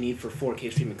exactly what you need for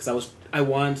 4K streaming because I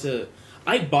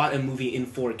bought a movie in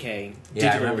 4K. Yeah,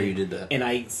 digitally, I remember you did that. and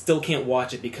I still can't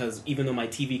watch it because even though my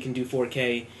TV can do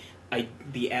 4K,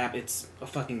 the app, it's a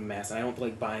fucking mess, and I don't feel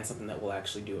like buying something that will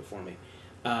actually do it for me.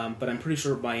 But I'm pretty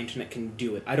sure my internet can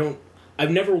do it.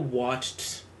 I've never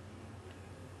watched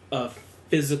a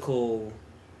physical,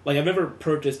 like I've never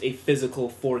purchased a physical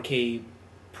 4K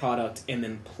product and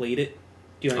then played it.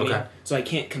 Do you know what I mean? So I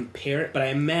can't compare it, but I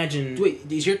imagine.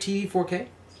 Wait, is your TV 4K?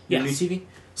 Your Yes. new TV?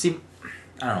 See,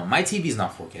 I don't know. My TV's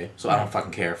not 4K, so I don't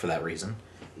fucking care for that reason.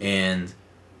 And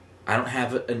I don't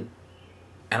have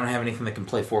anything that can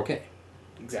play 4K.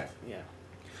 Exactly. Yeah.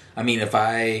 I mean, if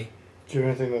I Do you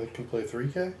have anything that can play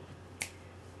 3K?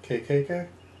 KKK?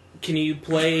 Can you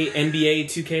play NBA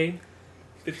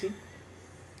 2K15?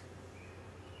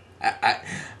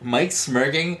 Mike's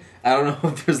smirking. I don't know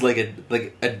if there's like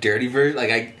a dirty version.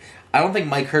 Like I don't think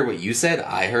Mike heard what you said.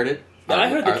 I heard it. I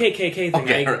heard the KKK thing.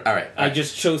 Okay, all right. I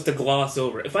just chose to gloss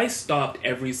over it. If I stopped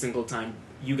every single time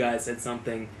you guys said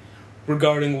something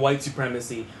regarding white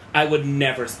supremacy, I would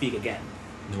never speak again.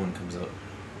 New one comes out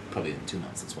probably in 2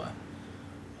 months. That's why.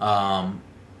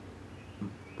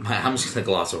 I'm just gonna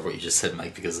gloss over what you just said,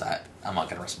 Mike, because I'm not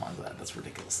gonna respond to that. That's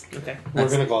ridiculous. Okay. We're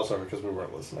going to gloss over because we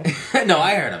weren't listening. No,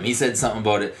 I heard him. He said something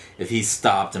about it. If he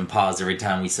stopped and paused every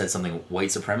time we said something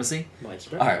white supremacy. White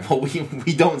All right. Well,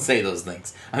 we don't say those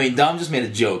things. I mean, Dom just made a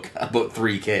joke about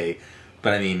 3K,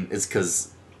 but I mean, it's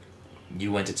because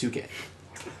you went to 2K.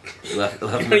 Left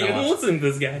Are him you alone. listening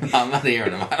to this guy? I'm not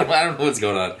hearing him. I don't know what's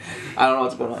going on. I don't know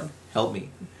what's going on. Help me.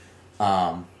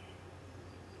 But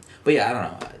yeah, I don't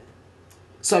know.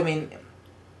 So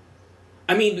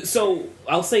I mean, so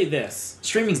I'll say this.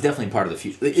 streaming's definitely part of the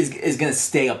future. Is going to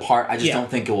stay a part. I just Yeah. don't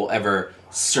think it will ever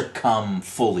succumb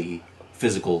fully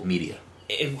physical media.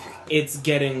 It's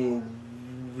getting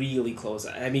really close.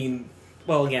 I mean,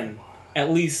 well, again,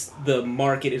 at least the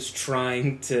market is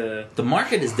trying to. The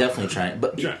market is definitely trying,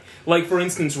 but Like, for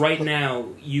instance, right now,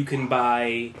 you can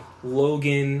buy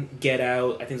Logan, Get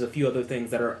Out, I think there's a few other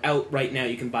things that are out right now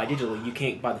you can buy digitally. You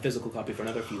can't buy the physical copy for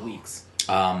another few weeks.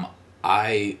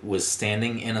 I was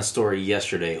standing in a store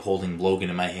yesterday holding Logan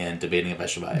in my hand, debating if I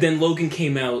should buy it. Then Logan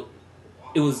came out.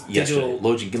 It was Yesterday.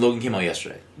 digital. Logan came out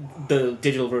yesterday. The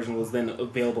digital version was then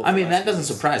available. I mean, for that us. doesn't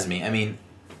surprise me. I mean,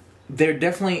 there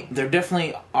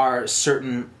definitely are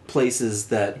certain places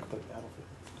that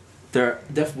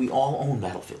we all own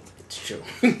Battlefield. It's true.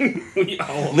 We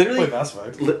all. Literally, Play Mass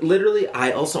Effect. literally,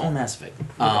 I also own Mass Effect.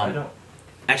 I don't.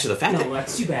 Actually, the fact No, that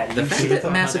that's too bad. the You fact should that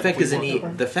have Mass thought Effect that is in before.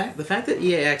 the fact that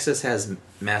EA Access has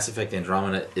Mass Effect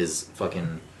Andromeda is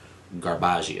fucking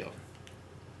garbaggio.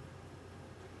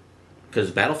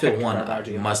 Because Battlefield Fucking 1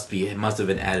 garbaggio. must have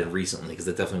been added recently because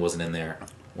it definitely wasn't in there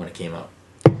when it came out.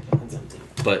 That's empty.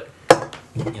 But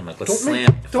yeah, Mike, let's Don't make-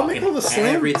 slam. don't make fucking all the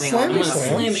slam- everything slam on I'm this. gonna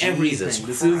slams. slam everything. Jesus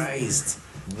This is- Christ!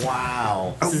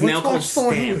 Wow. This is Let's now called watch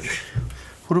Thor spam. Huge.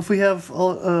 What if we have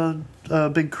a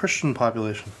big Christian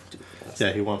population?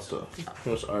 Yeah, he wants to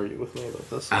argue with me about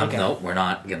this. Okay. No, we're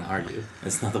not gonna argue.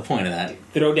 That's not the point of that.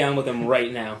 Throw down with them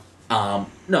right now.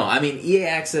 No, I mean EA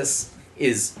Access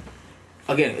is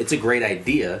again, it's a great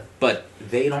idea, but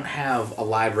they don't have a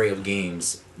library of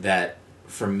games that,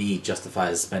 for me,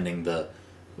 justifies spending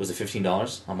was it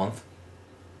 $15 a month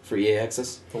for EA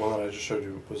Access? The one that I just showed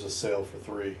you was a sale for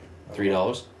 $3.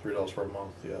 $3? $3 for a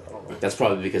month. Yeah, I don't know. That's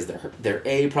probably because they're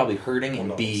A, probably hurting, and Well,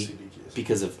 no, B, CD keys.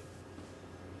 because of.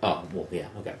 Oh well, yeah,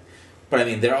 okay. But I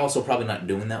mean, they're also probably not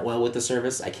doing that well with the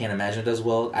service. I can't imagine it does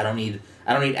well. I don't need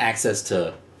access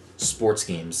to sports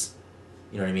games.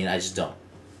 You know what I mean? I just don't.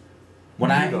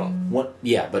 When You don't.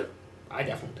 Yeah, but I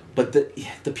definitely don't. But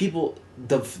the people,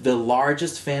 the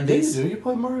largest fan Yeah, you base. do. You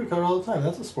play Mario Kart all the time.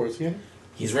 That's a sports game.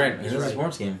 He's right. He's It is a right.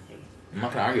 sports game. I'm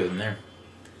not gonna argue with him there.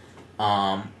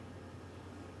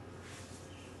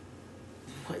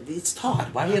 It's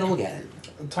Todd. Why do you gotta look at it?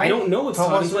 I don't know what's Tom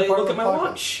Todd wants to until I be part look of at the my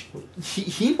podcast. watch.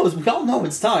 He knows. We all know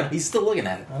it's Todd. He's still looking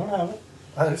at it. I don't have it.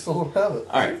 I still don't have it.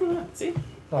 All right. See?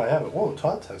 No, I have it. Whoa,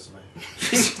 Todd texted me.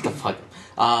 Shut the fuck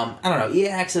up. I don't know. EA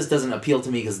Access doesn't appeal to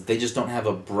me because they just don't have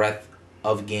a breadth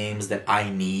of games that I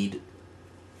need.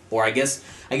 Or I guess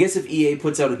if EA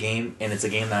puts out a game and it's a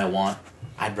game that I want,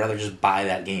 I'd rather just buy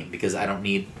that game because I don't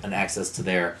need an access to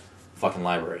their fucking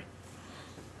library.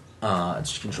 It's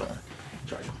just controlling.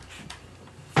 Charge.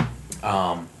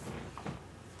 I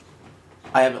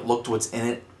haven't looked what's in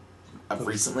it.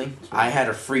 recently. I had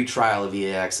a free trial of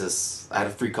EA Access. I had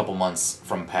a free couple months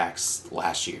from PAX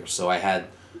last year, so I had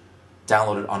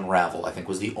downloaded Unravel. I think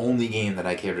was the only game that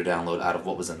I cared to download out of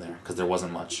what was in there because there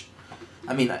wasn't much.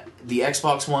 I mean, the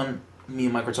Xbox one, me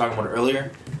and Mike were talking about it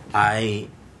earlier.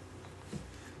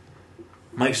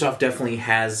 Microsoft definitely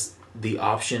has the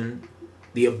option,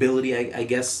 the ability, I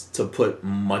guess, to put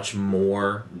much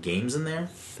more games in there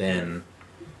than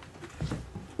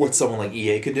what someone like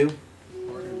EA could do.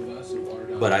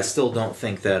 But I still don't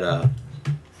think that. I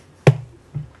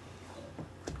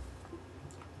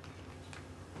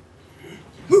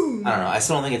don't know. I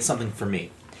still don't think it's something for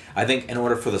me. I think in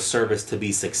order for the service to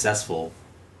be successful,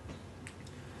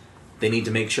 they need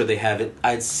to make sure they have it.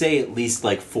 I'd say at least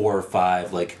like 4 or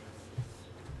 5 like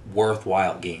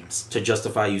worthwhile games to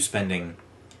justify you spending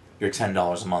your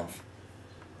 $10 a month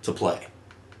to play.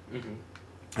 Mm-hmm.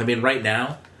 I mean, right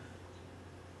now,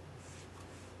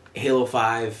 Halo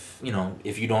 5, you know,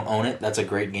 if you don't own it, that's a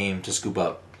great game to scoop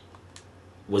up.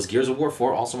 Was Gears of War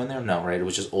 4 also in there? No, right? It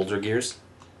was just older Gears?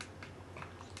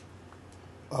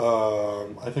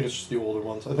 I think it's just the older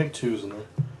ones. I think 2's in there.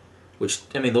 Which,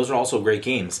 I mean, those are also great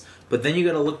games. But then you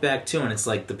gotta look back, too, and it's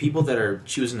like, the people that are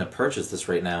choosing to purchase this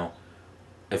right now,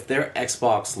 if they're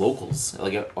Xbox locals,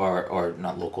 like, or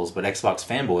not locals, but Xbox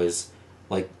fanboys,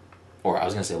 like, or I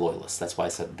was gonna say loyalists, that's why I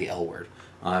said the L word.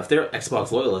 If they're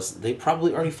Xbox loyalists, they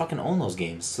probably already fucking own those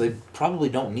games, so they probably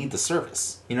don't need the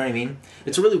service. You know what I mean?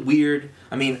 It's really weird.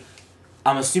 I mean,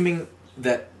 I'm assuming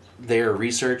that their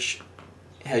research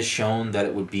has shown that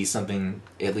it would be something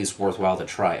at least worthwhile to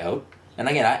try out. And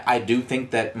again, I do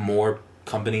think that more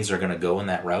companies are going to go in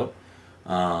that route.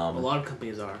 A lot of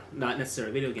companies are. Not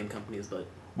necessarily video game companies, but...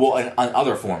 Well, on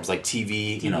other forms, like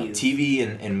TV, you know, TVs.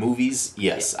 TV and movies,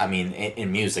 yes. Yeah. I mean,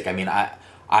 in music. I mean,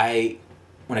 I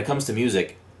when it comes to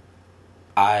music,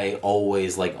 I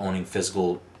always like owning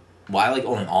physical... Well, I like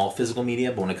owning all physical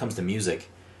media, but when it comes to music,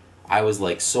 I was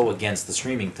like so against the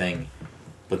streaming thing.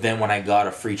 But then when I got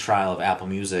a free trial of Apple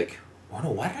Music... Oh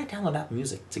no, why did I download Apple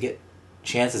Music? To get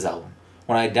Chance's album.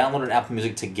 When I downloaded Apple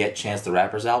Music to get Chance the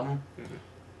Rapper's album, Mm-hmm.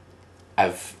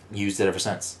 I've used it ever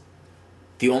since.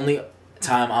 The only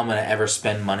time I'm going to ever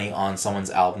spend money on someone's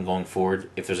album going forward,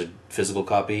 if there's a physical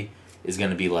copy, is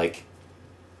going to be like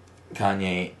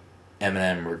Kanye,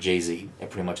 Eminem, or Jay-Z,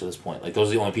 pretty much at this point. Like, those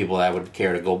are the only people that I would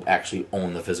care to go actually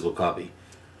own the physical copy.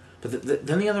 But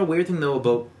then the other weird thing, though,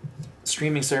 about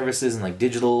streaming services and, like,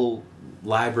 digital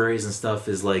libraries and stuff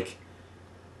is, like,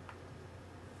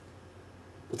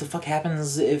 what the fuck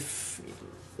happens if...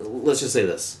 Let's just say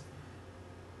this.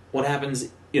 What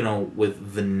happens, you know,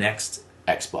 with the next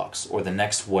Xbox or the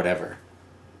next whatever?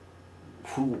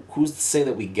 Who's to say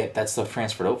that we get that stuff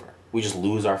transferred over? We just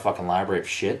lose our fucking library of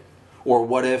shit? Or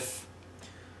what if...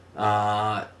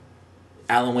 Alan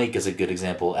Wake is a good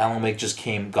example. Alan Wake just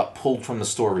got pulled from the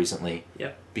store recently.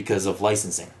 Yep. Because of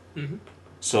licensing. Mm-hmm.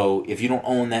 So if you don't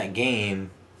own that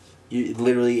game, it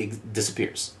literally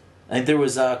disappears. I think there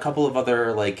was a couple of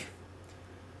other, like,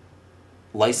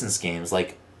 licensed games,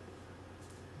 like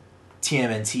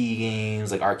TMNT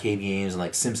games, like arcade games, and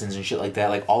like Simpsons and shit like that.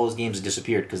 Like, all those games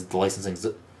disappeared because the licensing's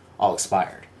all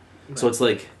expired. Right. So it's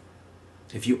like,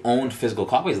 if you owned physical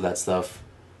copies of that stuff,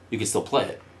 you could still play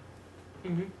it.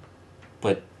 Mm-hmm.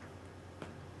 But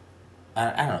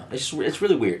I don't know. It's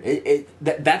really weird.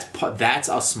 That's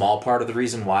a small part of the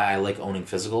reason why I like owning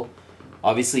physical.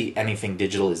 Obviously, anything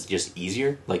digital is just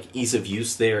easier. Like, ease of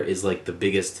use there is, like, the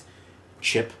biggest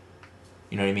chip.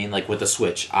 You know what I mean? Like, with the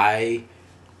Switch, I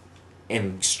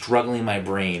am struggling in my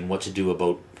brain what to do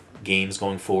about games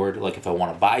going forward. Like, if I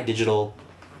want to buy digital,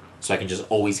 so I can just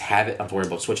always have it. I don't have to worry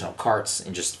about switching out carts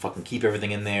and just fucking keep everything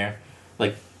in there.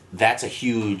 Like, that's a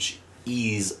huge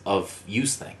ease of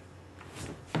use thing.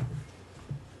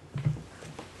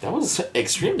 That was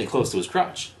extremely close to his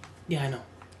crotch. Yeah, I know.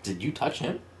 Did you touch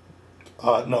him?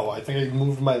 No, I think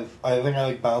I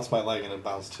like bounced my leg and it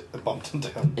bumped into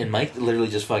him. And Mike literally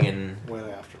just fucking... Went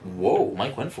after him. Whoa,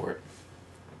 Mike went for it.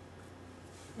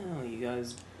 Oh, you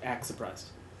guys act surprised.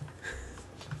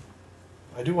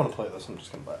 I do want to play this, I'm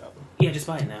just going to buy it. Yeah, just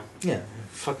buy it now. Yeah,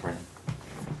 fuck Brennan.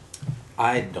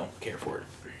 I don't care for it.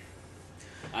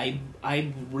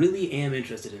 I really am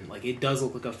interested in it. Like, it does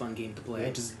look like a fun game to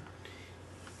play.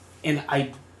 And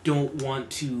I don't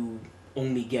want to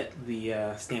only get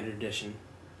the standard edition.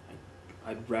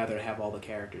 I'd rather have all the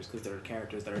characters, because there are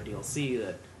characters that are DLC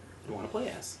that I want to play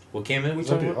as. What game are we Is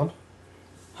that talking about? Beyond?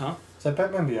 Huh? Is that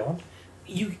Batman Beyond?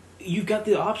 You've got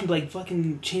the option to, like,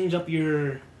 fucking change up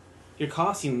your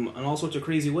costume in all sorts of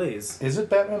crazy ways. Is it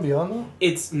Batman Beyond, though?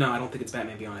 No, I don't think it's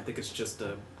Batman Beyond. I think it's just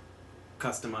a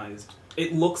customized...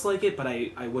 It looks like it, but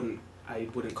I wouldn't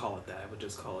call it that. I would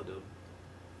just call it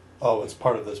Oh, it's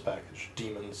part of this package.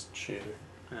 Demons shader.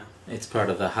 It's part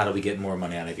of the how do we get more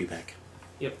money out of you pack.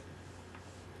 Yep.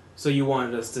 So you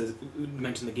wanted us to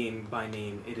mention the game by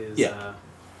name. It is. Yeah.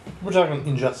 We're talking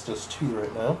Injustice 2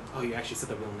 right now. Oh, you actually said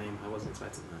the real name. I wasn't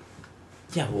expecting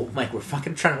that. Yeah, well, Mike, we're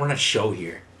fucking trying to run a show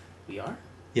here. We are?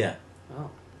 Yeah. Oh.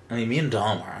 I mean, me and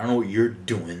Dom are. I don't know what you're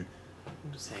doing.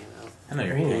 I'm just hanging out. I know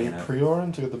you're Ooh, hanging out.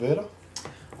 pre-ordering to get the beta?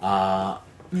 Yeah.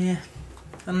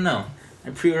 I don't know. I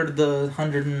pre-ordered the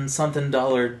 $100 and something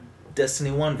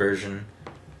Destiny 1 version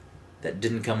that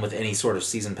didn't come with any sort of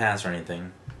season pass or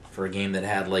anything for a game that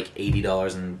had like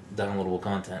 $80 in downloadable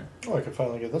content. Oh, I could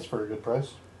finally get this for a good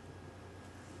price.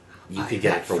 You could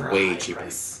get it for a way high cheaper.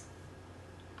 price.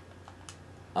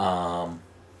 I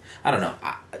don't know.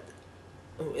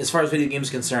 As far as video games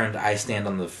are concerned, I stand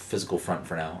on the physical front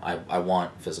for now. I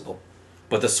want physical.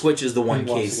 But the Switch is the one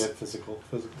He wants case... to get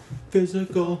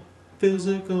physical.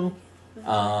 Physical.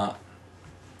 No,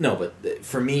 but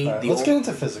for me... Alright, let's get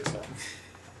into physics now.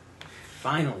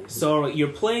 Finally. So you're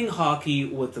playing hockey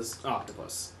with this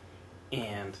octopus.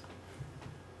 And...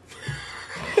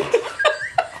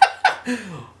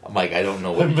 Mike, I don't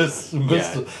know I what... missed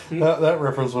Yeah. it. That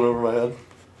reference went over my head.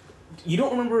 You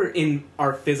don't remember in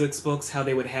our physics books how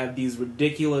they would have these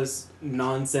ridiculous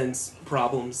nonsense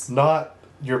problems? Not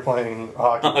you're playing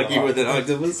hockey. Hockey with an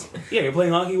octopus? Yeah, you're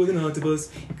playing hockey with an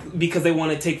octopus because they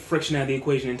want to take friction out of the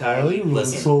equation entirely.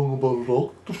 Listen. Song about an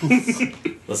octopus.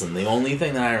 Listen, the only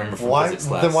thing that I remember from Why? physics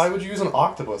class... Then why would you use an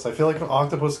octopus? I feel like an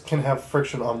octopus can have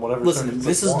friction on whatever. Listen, surface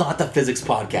this it is wants. not the physics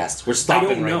podcast. We're I stopping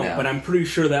don't know, right now. but I'm pretty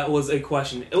sure that was a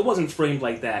question. It wasn't framed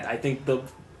like that. I think the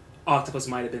octopus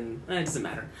might have been... it doesn't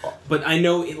matter. But I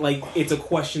know it's a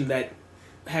question that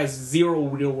has zero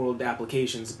real-world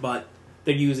applications, but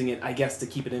they're using it, I guess, to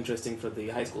keep it interesting for the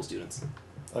high school students.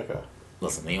 Okay.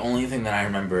 Listen, the only thing that I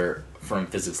remember from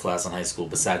physics class in high school,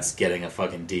 besides getting a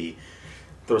fucking D,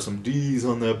 throw some D's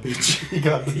on that bitch, He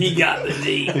got the He got the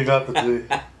D. He got the D.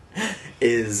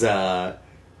 is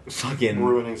fucking...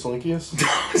 Ruining Slinkies.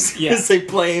 I was gonna Yeah. say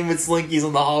playing with Slinkies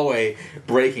in the hallway,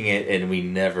 breaking it, and we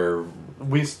never...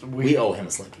 We owe him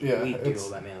a Slinky. Yeah, We do it's,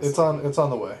 owe that man a it's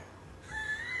on the way.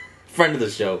 Friend of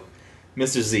the show,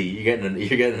 Mr. Z, you're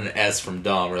getting an S from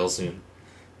Dom real soon.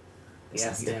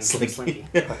 Yeah, stands for Slinky.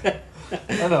 Slinky.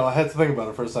 I know. I had to think about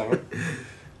it for a second.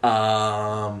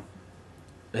 Yeah,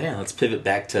 let's pivot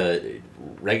back to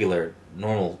regular,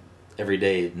 normal,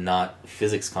 everyday, not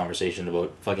physics conversation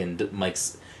about fucking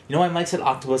Mike's... You know why Mike said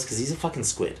octopus? Because he's a fucking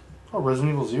squid. Oh,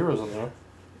 Resident Evil Zero's in there.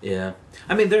 Yeah.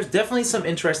 I mean, there's definitely some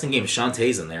interesting games.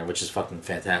 Shantae's in there, which is fucking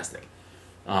fantastic.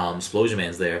 Explosion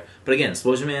Man's there. But again,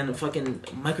 Explosion Man, fucking...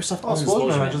 Microsoft Oh, owns Explosion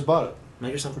Man, I Man. just bought it.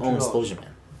 Microsoft For owns $2. Explosion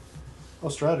Man. Oh,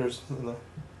 Strider's in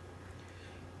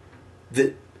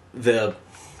there.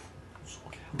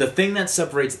 The thing that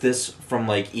separates this from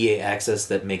like EA Access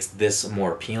that makes this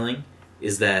more appealing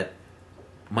is that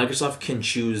Microsoft can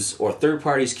choose, or third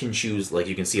parties can choose, like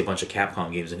you can see a bunch of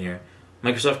Capcom games in here.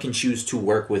 Microsoft can choose to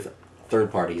work with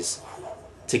third parties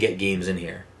to get games in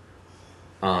here.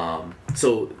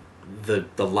 So the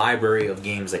library of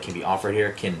games that can be offered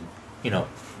here can,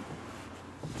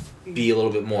 be a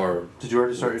little bit more Did you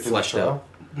already start your fleshed out.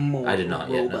 More I did not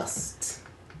yet, no. robust.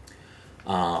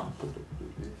 Huh?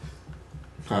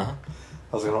 I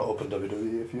was gonna open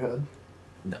WWE if you had.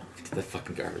 No, get the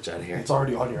fucking garbage out of here. It's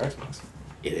already on your Xbox.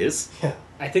 It is? Yeah.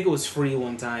 I think it was free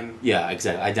one time. Yeah,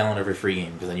 exactly. I download every free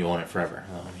game because then you own it forever.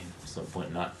 I mean, there's no point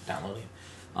in not downloading.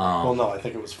 Well, no, I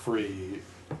think it was free.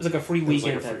 It was like a free It was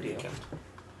like weekend a type free deal. weekend.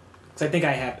 Because I think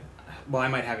I have... Well, I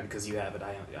might have it because you have it.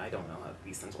 I don't know how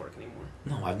these things work anymore.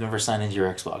 No, I've never signed into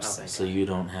your Xbox, Oh, thank so God. you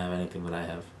don't have anything that I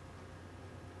have.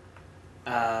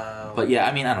 Uh, But yeah,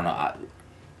 I mean, I don't know.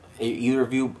 Either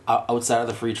of you, outside of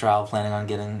the free trial, planning on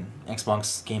getting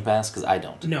Xbox Game Pass? Because I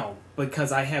don't. No,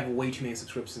 because I have way too many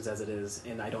subscriptions as it is,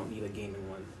 and I don't need a gaming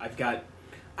one. I've got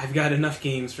enough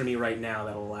games for me right now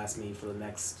that will last me for the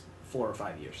next 4 or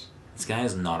 5 years. This guy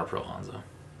is not a pro Hanzo.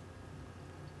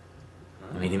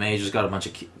 I mean, he may have just got a bunch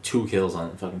of 2 kills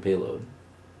on the fucking payload.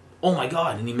 Oh my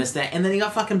god, and he missed that, and then he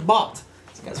got fucking bopped.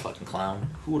 This guy's a fucking clown.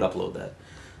 Who would upload that?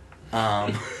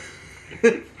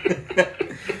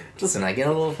 Listen, I get a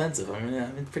little offensive. I mean,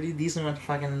 I'm pretty decent with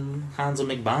fucking Hanzo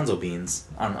McBonzo beans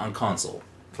on console.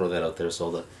 Throw that out there so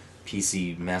the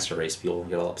PC Master Race people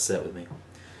get all upset with me.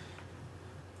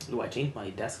 Ooh, I changed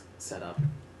my desk setup.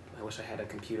 I wish I had a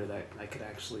computer that I could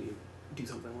actually do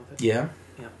something with it. Yeah?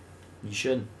 Yeah. You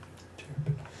should.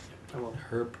 I will.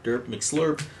 Herp, derp,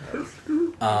 McSlurp.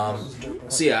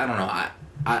 So yeah, I don't know.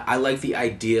 I like the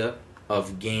idea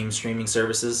of game streaming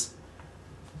services.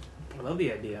 I love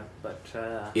the idea, but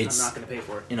I'm It's- not going to pay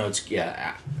for it. It's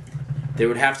There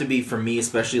would have to be, for me,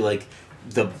 especially like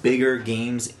the bigger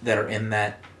games that are in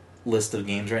that list of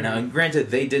games right now. And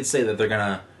granted, they did say that they're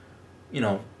gonna,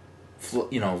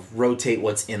 rotate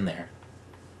what's in there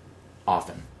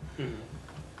often.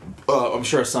 I'm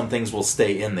sure some things will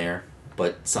stay in there,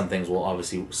 but some things will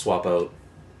obviously swap out.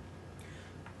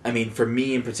 I mean, for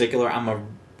me in particular, I'm a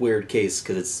weird case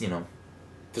because it's, if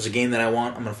there's a game that I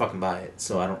want, I'm gonna fucking buy it.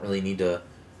 So I don't really need to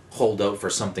hold out for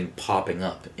something popping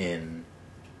up in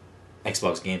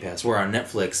Xbox Game Pass. Where on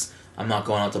Netflix, I'm not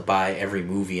going out to buy every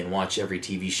movie and watch every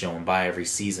TV show and buy every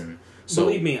season. So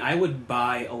believe me, I would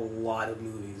buy a lot of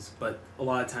movies, but a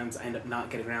lot of times I end up not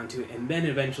getting around to it, and then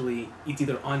eventually it's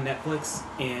either on Netflix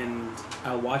and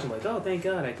I'll watch it like, oh, thank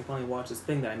God, I can finally watch this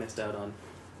thing that I missed out on,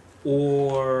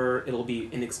 or it'll be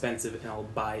inexpensive and I'll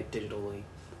buy it digitally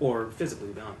or physically,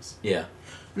 to be honest. Yeah.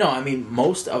 No, I mean,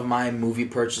 most of my movie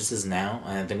purchases now,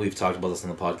 and I think we've talked about this on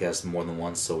the podcast more than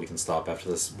once, so we can stop after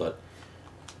this, but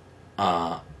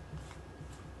what?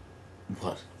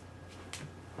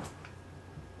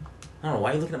 I don't know,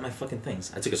 why are you looking at my fucking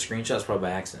things? I took a screenshot, it's probably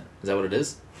by accident. Is that what it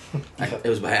is? It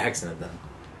was by accident then.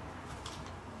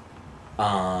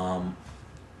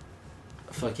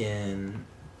 Fucking...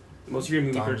 Most of your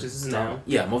movie purchases now?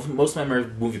 Yeah, most of my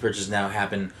movie purchases now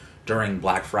happen during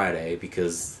Black Friday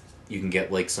because you can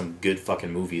get like some good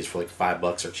fucking movies for like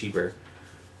 $5 or cheaper.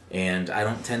 And I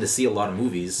don't tend to see a lot of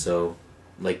movies, so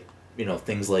like,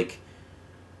 things like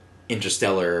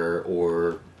Interstellar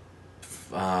or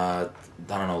I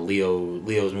don't know,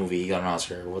 Leo's movie, he got an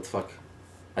Oscar. What the fuck?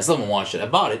 I still haven't watched it. I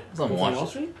bought it. I still haven't watched Wall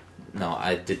Street? it. No,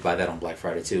 I did buy that on Black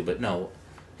Friday too, but no.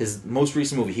 His most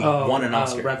recent movie, he won an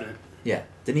Oscar. Revenant. Yeah.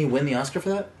 Didn't he win the Oscar for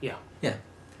that? Yeah. Yeah.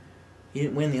 He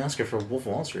didn't win the Oscar for Wolf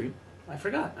of Wall Street. I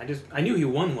forgot. I knew he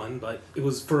won one, but it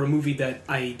was for a movie that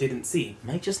I didn't see.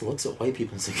 Mike just looks at white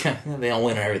people and says, they all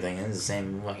win everything. It's the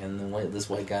same fucking this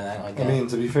white guy, that white guy. I mean,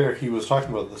 to be fair, he was talking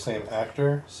about the same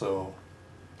actor, so...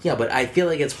 Yeah, but I feel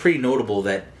like it's pretty notable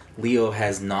that Leo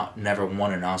has never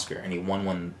won an Oscar, and he won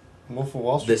one Wolf of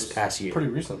Wall Street this past year. Pretty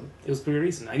recent. It was pretty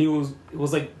recent. I knew it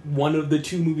was like one of the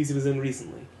 2 movies he was in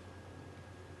recently.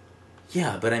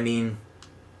 Yeah, but I mean...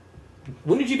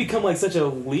 When did you become like such a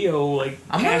Leo,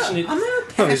 passionate... I'm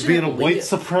not No, he's being a passionate white Leo.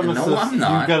 supremacist. No, I'm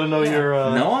not. You gotta know your...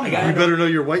 No, I'm You not. better know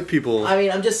your white people. I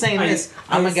mean, I'm just saying this.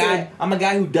 I'm a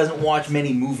guy who doesn't watch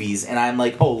many movies, and I'm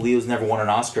like, oh, Leo's never won an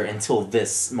Oscar until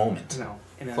this moment. No.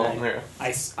 And then Well, there.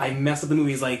 I messed up the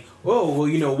movie. He's like, oh,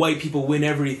 well, white people win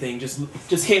everything. Just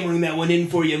hammering that one in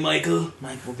for you, Michael.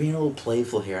 Mike, we're being a little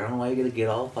playful here. I don't know why you're gonna get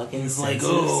all fucking He's like,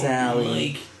 sensitive, oh,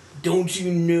 Sally. Mike, don't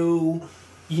you know?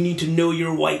 You need to know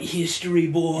your white history,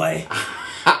 boy.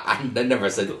 I never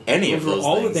said any of those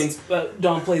all things. the things.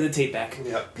 Don, play the tape back.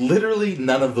 Yeah. Literally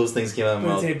none of those things came out of my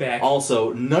Play mouth. the tape back.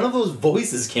 Also, none of those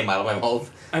voices came out of my mouth.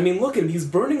 I mean, look at him. He's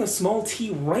burning a small tea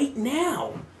right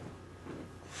now.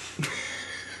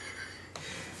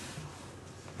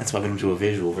 That's why we don't do a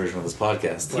visual version of this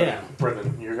podcast. Yeah.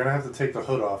 Brendan, you're gonna have to take the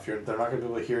hood off. They're not gonna be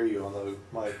able to hear you on the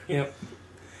mic. Yep.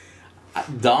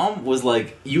 Dom was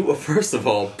like, first of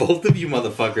all, both of you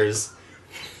motherfuckers...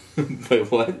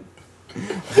 Wait, what?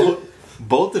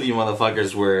 Both of you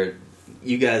motherfuckers were...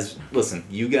 You guys,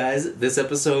 this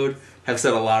episode have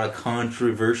said a lot of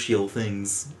controversial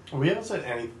things. We haven't said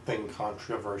anything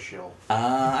controversial.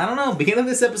 I don't know. Beginning of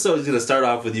this episode is going to start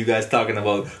off with you guys talking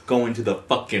about going to the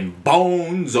fucking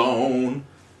bone zone.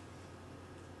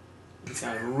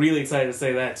 I'm really excited to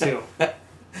say that, too.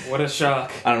 What a shock.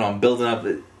 I don't know.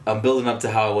 I'm building up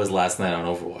to how I was last night on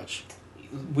Overwatch.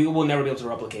 We will never be able to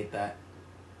replicate that.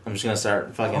 I'm just going to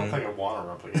start fucking... I don't think I want to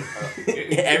replicate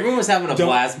that. Everyone was having a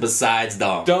blast besides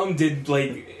Dom. Dom did,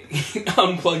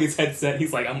 unplug his headset.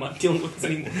 He's like, I'm not dealing with this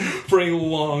anymore for a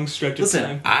long stretch of Listen,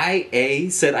 time. I, A,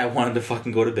 said I wanted to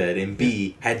fucking go to bed, and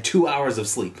B, had 2 hours of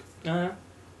sleep. I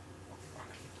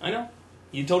know.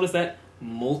 You told us that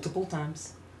multiple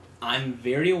times. I'm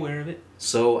very aware of it.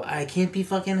 So I can't be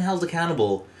fucking held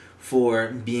accountable for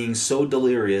being so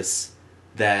delirious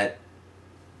that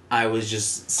I was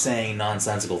just saying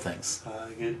nonsensical things. I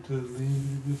get to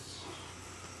leave this.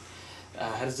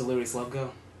 How does Delirious Love go?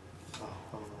 Oh, I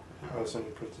don't know. I was saying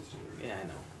Princess Delirious. Yeah, I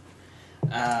know.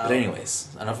 But anyways,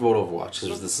 enough about Overwatch.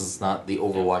 This is not the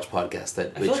Overwatch podcast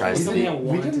that I feel like tries we to really be. have-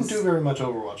 We didn't do very much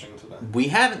Overwatching today. We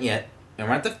haven't yet, and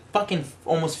we're at the fucking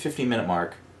almost 50-minute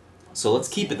mark. So let's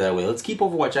keep it that way. Let's keep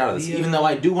Overwatch out of this, even though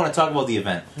I do want to talk about the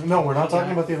event. No, we're not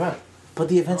talking about the event. But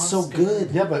the event's so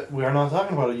good. Yeah, but we are not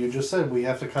talking about it. You just said we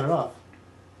have to cut it off.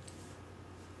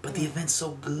 But the event's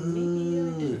so Maybe I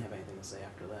didn't good. have anything to say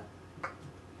after that.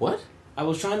 What? I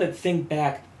was trying to think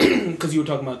back, because you were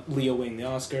talking about Leo winning the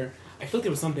Oscar. I feel like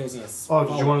there was something I was going to... Oh,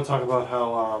 did you want to talk about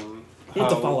how You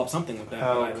have to follow up something with that.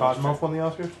 How Cottonmouth won the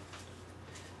Oscar?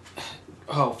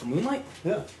 Oh, for Moonlight?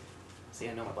 Yeah. See,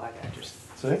 I know my black actors.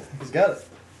 See? He's got it.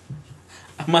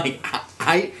 Mike,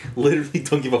 I literally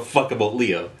don't give a fuck about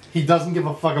Leo. He doesn't give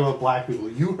a fuck about black people.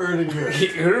 You heard it here.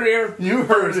 You heard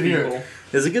First it here. people.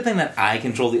 There's a good thing that I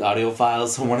control the audio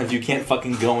files, so one of you can't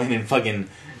fucking go in and fucking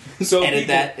So edit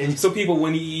people, that. And so people,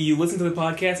 when you listen to the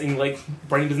podcast and like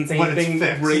Brian doesn't say But it's anything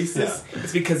fixed. racist,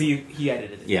 it's because he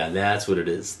edited it. yeah, that's what it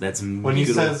is. That's When he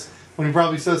good old- says, when he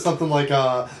probably says something like,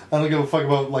 I don't give a fuck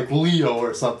about, like, Leo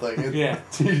or something. Yeah.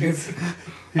 he It's-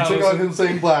 took on him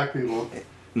saying black people.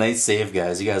 Nice save,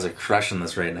 guys. You guys are crushing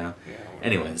this right now. Yeah.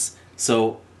 Anyways,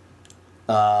 so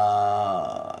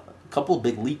a couple of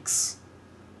big leaks.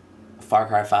 Far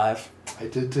Cry 5. I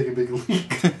did take a big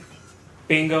leak.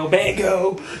 Bingo,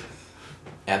 bango.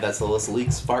 Add that to the list of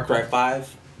leaks. Far Cry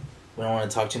 5. We don't want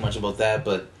to talk too much about that,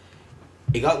 but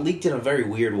it got leaked in a very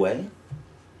weird way.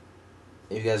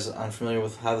 Are you guys unfamiliar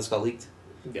with how this got leaked?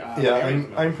 Yeah,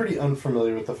 I'm pretty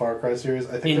unfamiliar with the Far Cry series.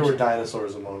 I think there were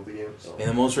dinosaurs in one of the games. In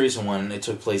the most recent one, it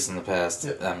took place in the past.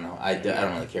 Yep. I don't know. I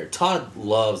don't really care. Todd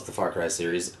loves the Far Cry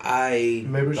series. I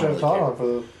Maybe we should don't have really Todd care. on for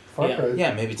the Far Yeah. Cry.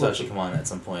 Yeah, maybe Todd should come on at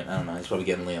some point. I don't know. He's probably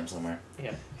getting Liam somewhere.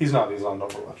 Yeah. He's not. He's on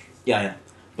Overwatch. Yeah, I know.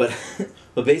 But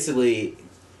but basically,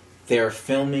 they're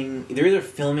either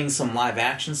filming some live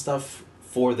action stuff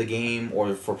for the game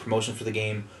or for promotion for the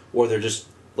game, or they're just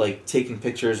like taking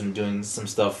pictures and doing some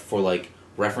stuff for like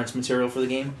reference material for the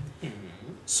game.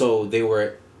 So they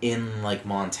were in like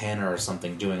Montana or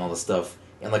something doing all the stuff,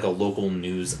 and like a local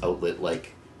news outlet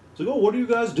like, it's like, oh, what are you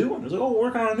guys doing? It's like, oh, we're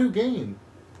working on a new game,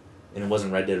 and it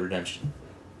wasn't Red Dead Redemption.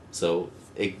 So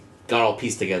it got all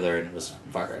pieced together, and it was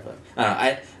Far Cry 5. I don't know.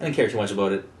 I didn't care too much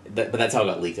about it, but that's how it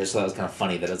got leaked. I just thought it was kind of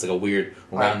funny that it's like a weird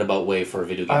roundabout way for a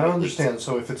video game. I don't to get leaked. understand.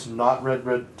 So if it's not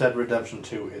Red Dead Redemption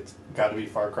 2, it's got to be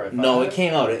Far Cry 5. No, it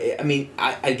came out. I mean,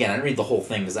 I didn't read the whole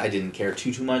thing because I didn't care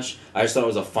too much. I just thought it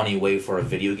was a funny way for a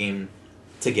video game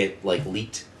to get like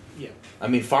leaked. Yeah. I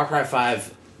mean, Far Cry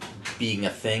 5 being a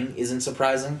thing isn't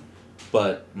surprising,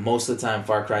 but most of the time,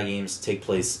 Far Cry games take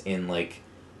place in like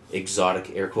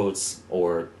exotic air quotes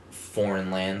or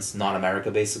foreign lands, not America,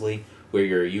 basically, where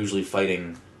you're usually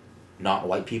fighting not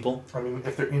white people. I mean,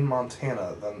 if they're in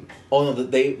Montana, then Oh no,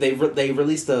 they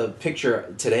released a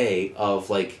picture today of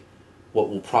like what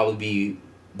will probably be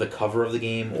the cover of the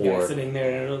game, The guy or sitting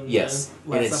there. On yes,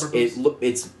 the and Last Supper post.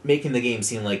 it's making the game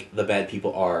seem like the bad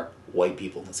people are white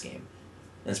people in this game,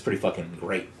 and it's pretty fucking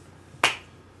great.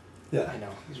 yeah. I know.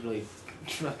 He's really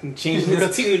fucking changing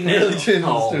his tune now. Really changing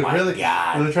Oh his tune. my really,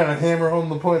 God. really trying to hammer home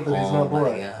the point that he's Oh not my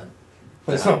black. God.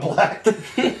 But he's not black.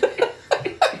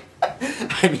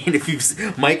 I mean, if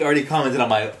you've Mike already commented on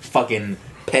my fucking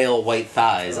pale white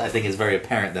thighs, I think it's very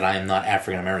apparent that I am not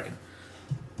African American.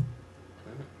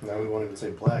 Now we won't even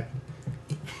say black.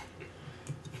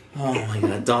 Oh my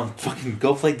God, Dom, fucking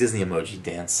go play Disney emoji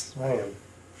dance. I am.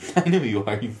 I knew you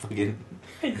are, you fucking.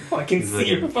 I can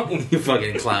see your phone. You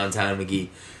fucking clown town McGee.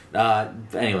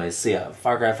 Anyways, so yeah,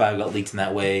 Far Cry 5 got leaked in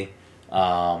that way.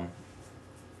 Kind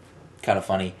of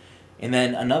funny. And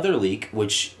then another leak,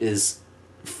 which is,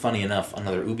 funny enough,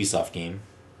 another Ubisoft game.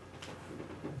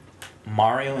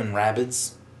 Mario and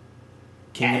Rabbids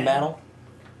Kingdom Battle.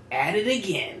 At it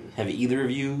again. Have either of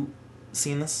you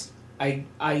seen this?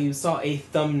 I saw a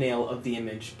thumbnail of the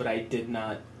image, but I did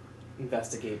not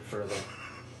investigate further.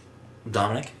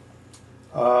 Dominic,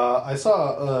 I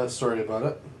saw a story about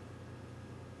it.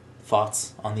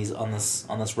 thoughts on this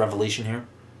revelation here?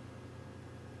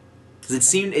 Because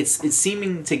it's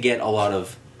seeming to get a lot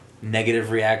of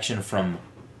negative reaction from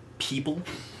people.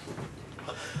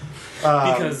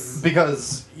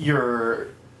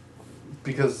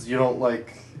 Because you don't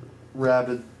like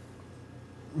Rabid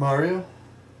Mario.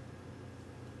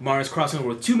 Mario's crossing over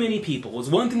with too many people. It was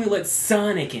one thing we let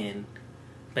Sonic in,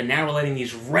 but now we're letting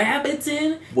these rabbits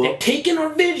in. Well- They're taking our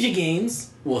video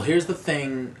games. Well, here's the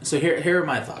thing. So here are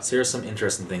my thoughts. Here are some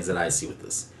interesting things that I see with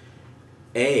this.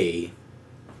 A,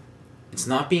 it's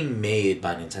not being made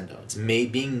by Nintendo. It's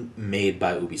being made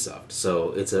by Ubisoft.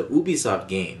 So it's a Ubisoft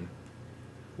game.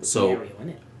 So Mario in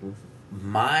it.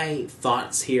 my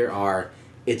thoughts here are,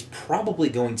 it's probably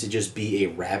going to just be a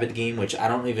Rabid game, which I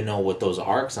don't even know what those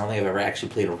are, because I don't think I've ever actually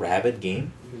played a Rabid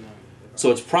game. No.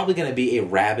 So it's probably going to be a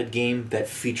Rabid game that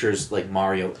features like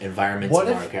Mario environments and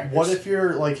Mario characters. What if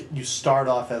you're like you start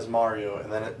off as Mario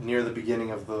and then near the beginning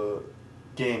of the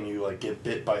game you like get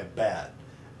bit by a bat,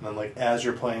 and then like as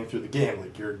you're playing through the game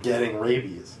like you're getting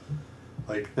rabies,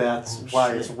 like that's why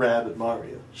shit. it's Rabid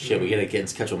Mario. Shit, we gotta get in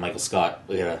touch with Michael Scott.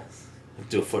 We gotta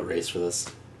do a foot race for this.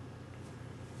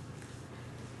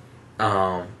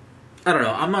 I don't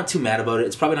know. I'm not too mad about it.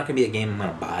 It's probably not gonna be a game I'm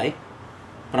gonna buy,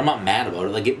 but I'm not mad about it.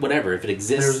 Like, whatever. If it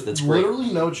exists, There's that's great.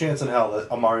 literally no chance in hell that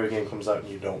a Mario game comes out and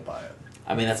you don't buy it.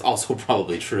 I mean, that's also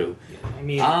probably true. I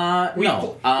mean,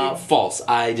 No. False.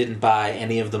 I didn't buy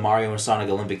any of the Mario and Sonic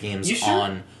Olympic games You sure?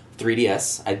 on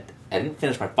 3DS. I didn't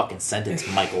finish my fucking sentence,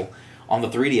 Michael. On the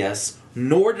 3DS,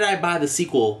 nor did I buy the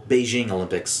sequel, Beijing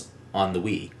Olympics, on the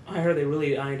Wii. I heard they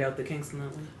really ironed out the kinks in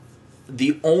that one.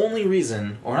 The only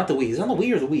reason, or not the Wii, is it on the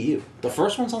Wii or the Wii U? The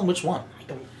first one's on which one? I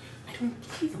don't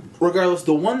believe them. Regardless,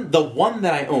 the one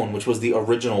that I own, which was the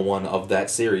original one of that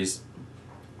series,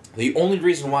 the only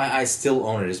reason why I still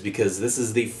own it is because this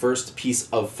is the first piece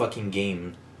of fucking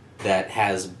game that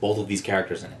has both of these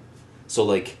characters in it. So,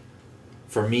 like,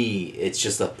 for me, it's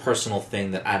just a personal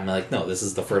thing that I'm like, no, this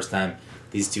is the first time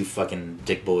these two fucking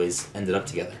dick boys ended up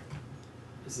together.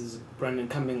 This is Brendan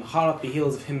coming hot off the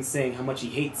heels of him saying how much he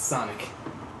hates Sonic.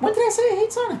 When did I say I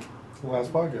hate Sonic?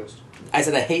 Last podcast. I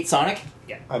said I hate Sonic?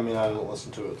 I mean, I didn't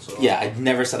listen to it, so... Yeah, I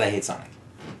never said I hate Sonic.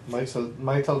 Mike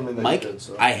told me that Mike, you did,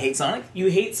 so... I hate Sonic? You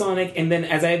hate Sonic, and then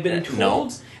as I've been told, No.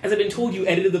 as I've been told, you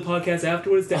edited the podcast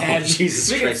afterwards to add,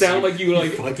 Jesus make it Christ, sound like you were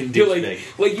like, fucking you're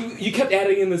douchebag. like you kept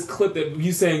adding in this clip that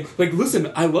you saying like,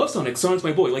 listen, I love Sonic, Sonic's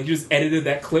my boy. Like you just edited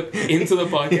that clip into the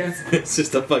podcast. It's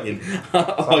just a fucking,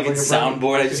 like a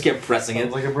soundboard. I just kept pressing it.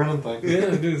 Sounds like a Brennan thing.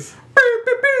 Yeah, it is.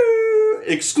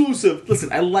 Exclusive.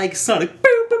 Listen, I like Sonic.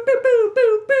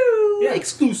 Yeah,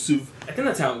 exclusive. I think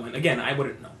that's how it went. Again, I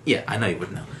wouldn't know. Yeah, I know you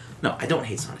wouldn't know. No, I don't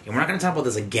hate Sonic, and we're not going to talk about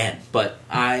this again. But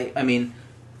I mean,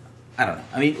 I don't know.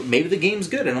 I mean, maybe the game's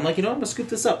good, and I'm like, you know, I'm gonna scoop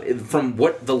this up. From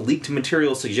what the leaked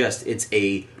material suggests, it's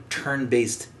a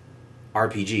turn-based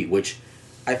RPG, which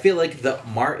I feel like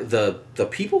the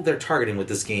people they're targeting with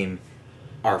this game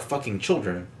are fucking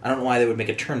children. I don't know why they would make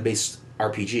a turn-based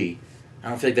RPG. I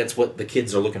don't feel like that's what the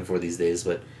kids are looking for these days.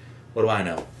 But what do I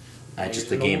know? Just a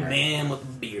There's an gamer. old man with a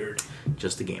beard.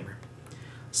 Just a gamer.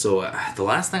 So the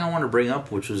last thing I want to bring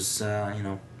up, which was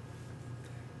the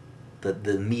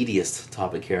meatiest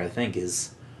topic here, I think,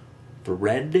 is the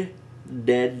Red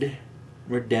Dead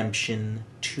Redemption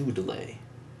 2 delay.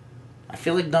 I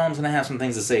feel like Dom's gonna have some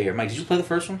things to say here. Mike, did you play the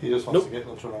first one? He just wants to get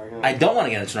into an argument. I don't want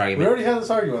to get into an We argument. already had this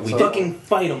argument, We so... Fucking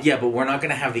fight him. Yeah, but we're not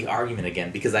gonna have the argument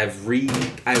again because I've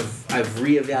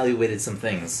reevaluated some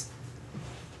things.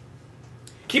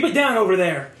 Keep it down over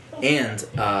there. And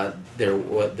there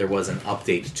was an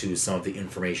update to some of the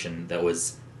information that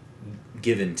was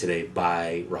given today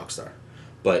by Rockstar.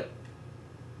 But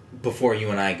before you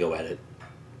and I go at it,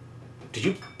 did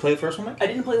you play the first one, Mike? I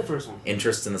didn't play the first one.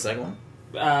 Interest in the second one?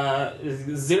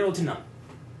 0 to none.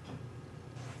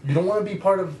 You don't want to be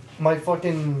part of my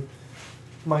fucking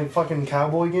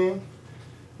cowboy game?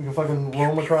 You can fucking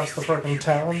roam across the fucking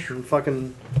town and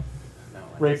fucking No,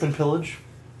 rape and pillage?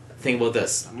 Think about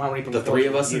this. I'm not raping The three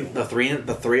of us, you. the three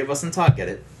of us in Talk get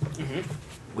it. Mhm.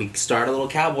 We start a little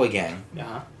cowboy gang. Uh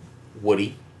huh.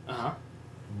 Woody, Uh huh.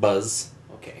 Buzz.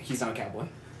 Okay, he's not a cowboy.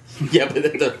 Yeah, but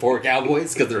there are 4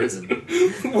 cowboys because there isn't.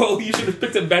 Well, you should have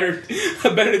picked a better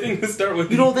thing to start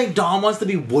with. You don't think Dom wants to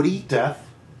be Woody? Death.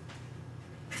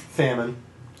 Famine.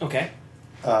 Okay.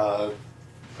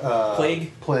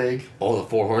 Plague. Oh, the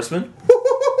 4 horsemen.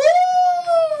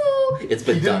 It's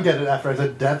He been didn't done. get it after I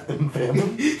said death and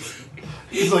famine.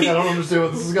 He's like, I don't understand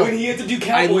what this is When going. he had to do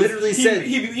cowboys, literally said-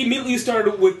 he immediately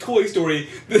started with Toy Story,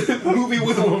 the movie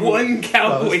with one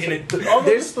cowboy in it. Oh,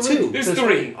 There's 2. There's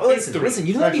 3. Oh, listen, There's 3. listen.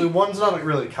 You know Actually, one's not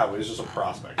really a cowboy. It's just a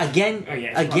prospect. Again, Oh,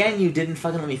 yeah, it's again, you didn't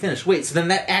fucking let me finish. Wait, so then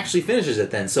that actually finishes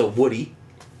it then. So Woody.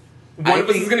 One of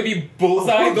us is going to be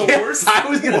Bullseye the horse. I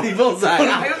was gonna be Bullseye.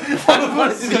 I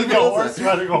wanted to be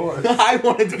Bullseye. I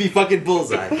wanted to be fucking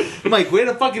Bullseye. Mike, way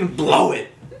to fucking blow it.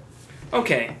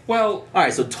 Okay, well,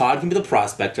 Alright, so Todd can be the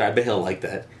prospector. I bet he'll like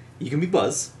that. You can be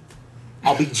Buzz.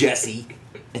 I'll be Jesse.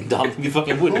 And Dom can be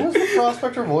fucking Who was Woody. the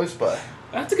prospector voiced by?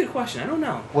 that's a good question. I don't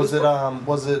know. Was it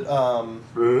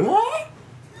What?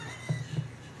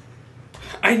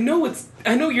 I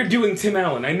know you're doing Tim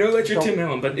Allen. I know that you're Don't- Tim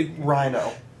Allen, but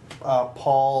Rhino?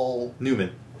 Paul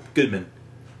Newman. Goodman.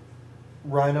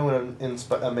 Rhino in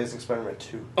Amazing Spider-Man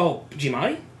 2. oh,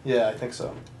 Giamatti? Yeah, I think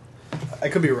so. I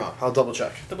could be wrong. I'll double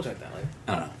check. Double check that later.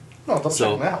 I don't know. No, double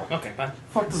So- check now. Okay, fine.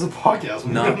 Fuck does a podcast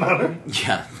No. matter?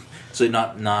 Yeah. So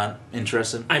not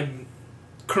interested? I'm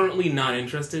currently not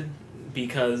interested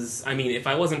because, I mean, if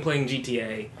I wasn't playing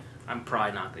GTA, I'm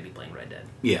probably not going to be playing Red Dead.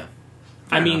 Yeah.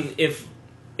 I Fair mean, enough.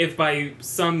 if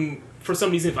for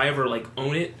some reason, if I ever, like,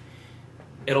 own it,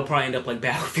 it'll probably end up like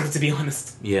Battlefield, to be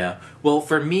honest. Yeah. Well,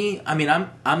 for me, I mean,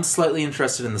 I'm slightly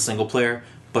interested in the single player,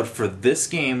 but for this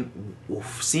game,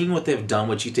 seeing what they've done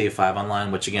with GTA 5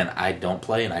 Online, which again I don't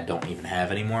play and I don't even have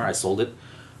anymore. I sold it.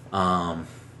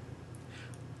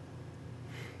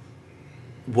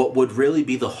 what would really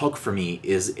be the hook for me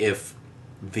is if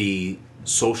the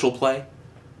social play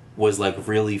was like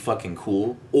really fucking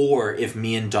cool, or if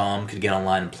me and Dom could get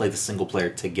online and play the single player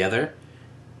together,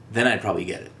 then I'd probably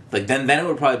get it. Like then it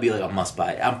would probably be like a must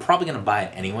buy. I'm probably gonna buy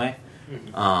it anyway,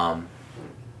 because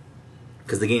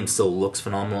the game still looks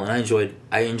phenomenal, and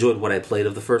I enjoyed what I played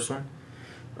of the first one.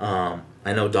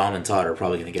 I know Dom and Todd are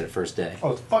probably gonna get it first day.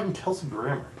 Oh, it's fucking Kelsey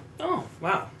Grammer. Oh,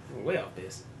 wow. We're way off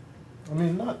base. I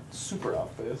mean, not super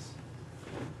off base.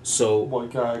 So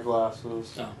White guy,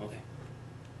 glasses. Oh, okay.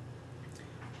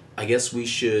 I guess we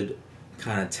should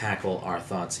kind of tackle our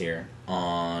thoughts here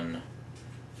on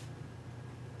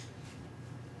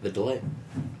the delay.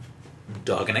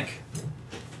 Doganic.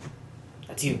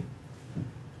 That's you.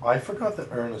 I forgot that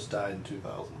Ernest died in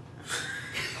 2000.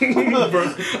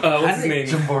 What's his name?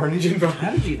 Jim Varney. Jim Varney.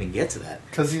 How did you even get to that?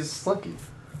 Because he's Slinky.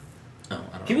 Oh,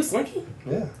 I don't He know. was Slinky?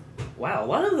 Yeah. Wow, a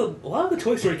lot of the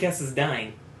Toy Story cast is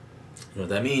dying. You know what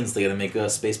that means? They gotta make a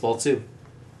Spaceball 2.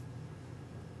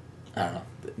 I don't know.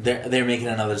 They're making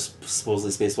another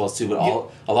supposedly Spaceballs 2,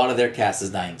 but a lot of their cast is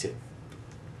dying too.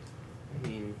 I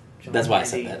mean, John That's why I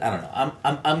said Candy. that.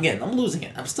 I don't know. I'm losing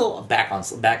it. I'm still back. I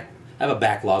have a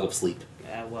backlog of sleep.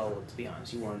 Well, to be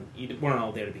honest, you weren't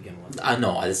all there to begin with. I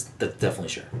know. That's definitely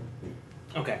sure.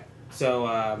 Okay, so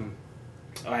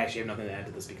I actually have nothing to add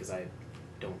to this because I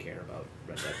don't care about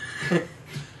Red Dead.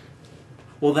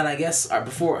 Well, then I guess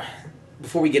before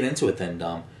we get into it, then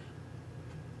Dom,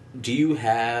 do you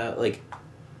have like,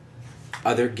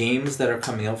 are there games that are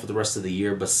coming out for the rest of the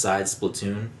year besides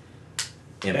Splatoon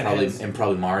and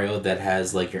probably Mario that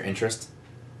has like your interest?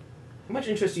 How much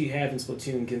interest do you have in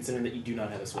Splatoon, considering that you do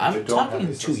not have a Switch? I'm don't talking have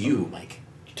the to system. you, Mike.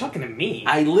 You're talking to me.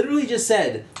 I literally just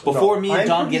said before me and I'm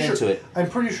Dom pretty get into it, I'm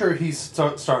pretty sure he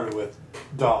started with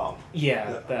Dom.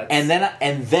 yeah, that's... and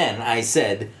then I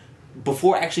said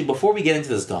before we get into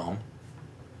this, Dom,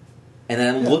 and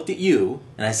then I looked at you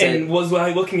and I said, And was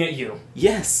I looking at you?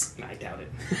 yes. I doubt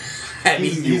it. I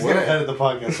mean, He's were. going to edit the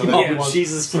podcast so that, Oh, you was-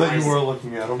 Jesus so that you Christ. were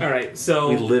looking at him. All right, so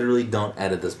We literally don't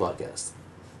edit this podcast.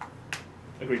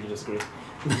 agree to disagree.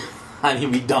 I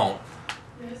mean, we don't.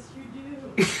 Yes,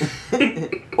 you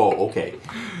do. Oh, okay.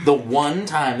 The one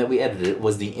time that we edited it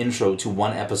was the intro to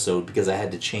one episode because I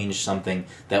had to change something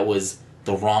that was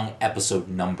the wrong episode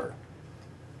number.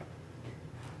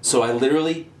 So I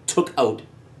literally took out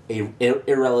a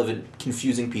irrelevant,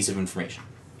 confusing piece of information.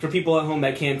 For people at home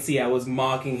that can't see, I was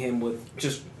mocking him with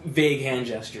just vague hand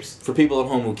gestures. For people at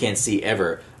home who can't see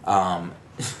ever,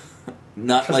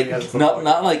 not 'Cause like he has the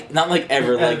not like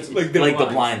ever like Like like the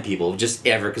the blind people, just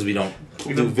ever because we don't Like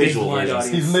do the big visual blind versions.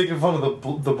 audience. He's making fun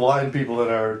of the blind people in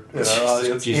our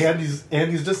audience, Jesus.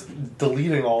 and he's just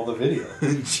deleting all the video.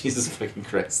 Jesus fucking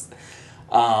Christ.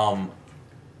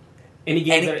 Any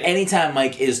games that Anytime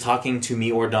Mike is talking to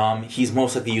me or Dom, he's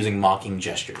most likely using mocking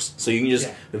gestures. So you can just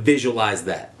Yeah. visualize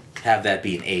that. Have that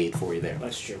be an aid for you there.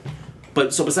 That's true.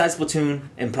 But so besides Splatoon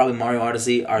and probably Mario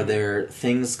Odyssey, are there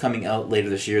things coming out later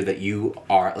this year that you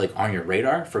are like on your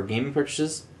radar for gaming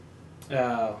purchases?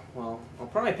 Well, I'll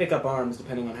probably pick up ARMS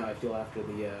depending on how I feel after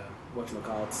the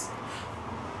whatchamacallits.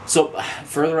 So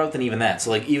further out than even that.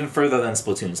 So like even further than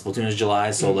Splatoon. Splatoon is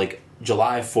July, so like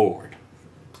July forward.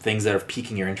 Things that are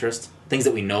piquing your interest. Things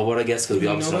that we know about, I guess, because we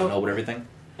We obviously know don't about? know about everything.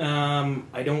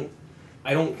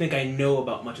 I don't think I know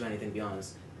about much of anything, to be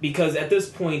honest. Because at this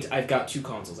point, I've got two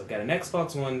consoles. I've got an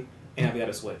Xbox One, and I've got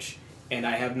a Switch. And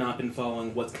I have not been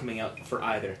following what's coming out for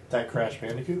either. That Crash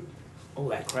Bandicoot? Oh,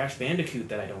 that Crash Bandicoot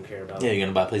that I don't care about. Yeah, you're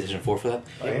gonna buy PlayStation 4 for that?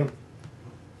 I am.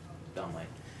 Dumb Mike.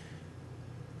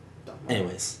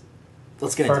 Anyways.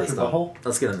 Let's get Fart into this through the though. hole?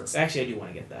 Let's get into this. Actually, I do want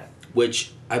to get that.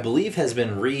 Which I believe has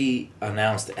been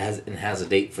re-announced and has a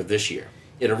date for this year.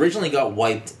 It originally got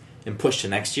wiped and pushed to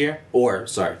next year,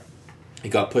 it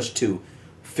got pushed to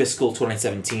fiscal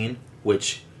 2017,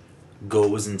 which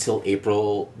goes until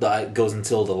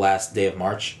the last day of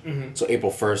March. Mhm. So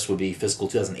April 1st would be fiscal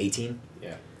 2018.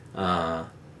 Yeah.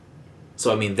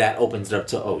 So I mean that opens it up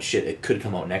to it could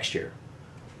come out next year,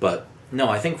 but no,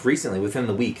 I think recently within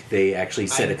the week they actually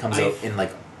said it comes out in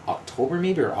like October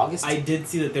maybe or August. I did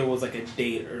see that there was like a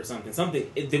date or something.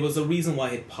 There was a reason why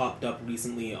it popped up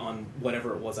recently on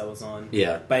whatever it was I was on.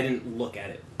 Yeah. But I didn't look at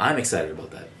it. I'm excited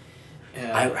about that. Uh,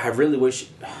 I really wish,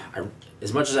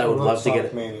 as much as I would love to get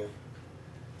it, Mania.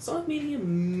 Sonic Mania,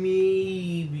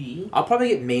 maybe. I'll probably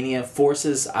get Mania.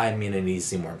 Forces, I'm gonna need to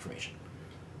see more information.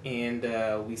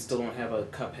 And we still don't have a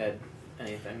Cuphead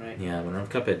anything, right? Yeah, we don't have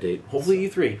Cuphead date. Hopefully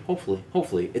E3.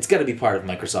 Hopefully. It's got to be part of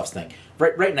Microsoft's thing.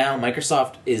 Right now,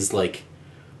 Microsoft is like,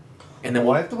 and then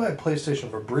Well, I have to buy a PlayStation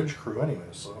for Bridge Crew anyway,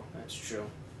 so That's true.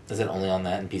 is it only on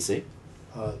that and PC?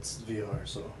 it's VR,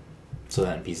 so So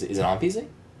that in PC, is it on PC?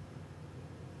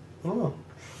 I don't know.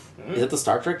 Is it the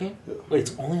Star Trek game? Yeah. Wait,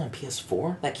 it's only on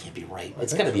PS4? That can't be right. I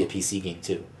It's think got to be a so. PC game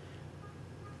too.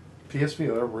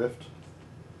 PSVR, Rift,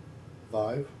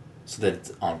 Vive. So that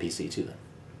it's on PC too then.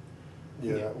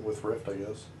 Yeah, with Rift, I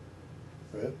guess.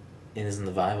 Right? And isn't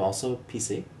the Vive also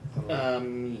PC? I don't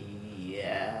know.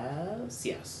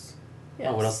 Yes.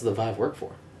 Yeah. What else does the Vive work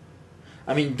for?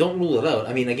 I mean, don't rule it out.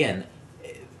 I mean, again,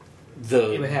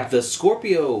 the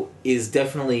Scorpio is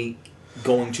definitely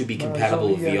going to be compatible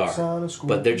with VR,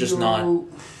 but they're just not.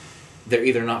 They're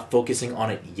either not focusing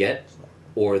on it yet,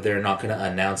 or they're not going to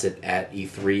announce it at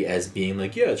E3 as being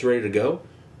like, yeah, it's ready to go.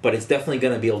 But it's definitely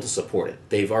going to be able to support it.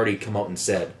 They've already come out and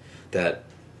said that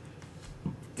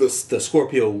the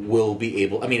Scorpio will be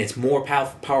able. I mean, it's more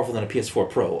powerful than a PS4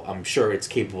 Pro. I'm sure it's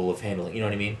capable of handling. You know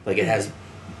what I mean? Like it has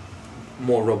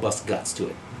more robust guts to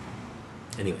it.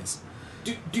 Anyways,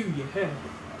 Do you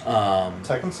have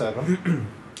Tekken 7.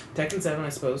 Tekken 7? I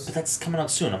suppose. but that's coming out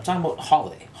soon. I'm talking about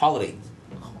holiday.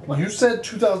 You said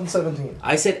 2017.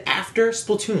 I said after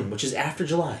Splatoon, which is after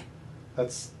July.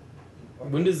 That's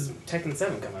When does Tekken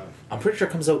 7 come out? I'm pretty sure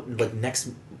it comes out like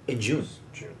in June.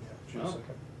 June. Yeah, June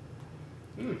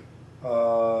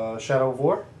Oh. 2nd. Shadow of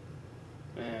War.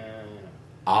 Uh,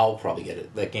 I'll probably get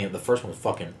it. That game, the first one was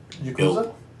fucking Yakuza.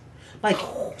 dope. Like,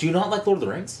 do you not like Lord of the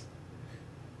Rings?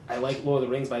 I like Lord of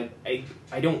the Rings, but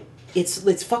I don't.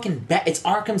 It's fucking bad. It's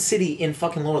Arkham City in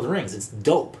fucking Lord of the Rings. It's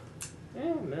dope.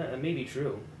 That may be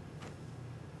true.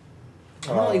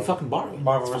 I'm not letting you fucking borrow it.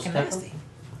 Marvel It's vs. fucking Capcom? nasty.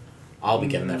 I'll be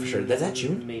getting that for sure. Is that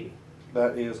June? Maybe.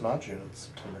 That is not June. It's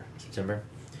September. September?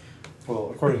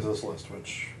 Well, according to this list,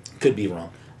 which Could be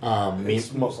wrong.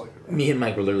 is most likely right. Me and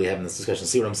Mike were literally having this discussion.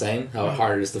 See what I'm saying? How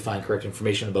hard it is to find correct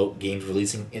information about games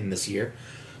releasing in this year.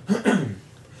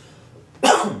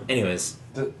 Anyways,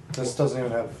 This doesn't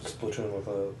even have Splatoon with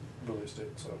a release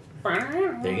date, so.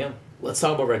 there you go. Let's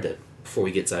talk about Red Dead before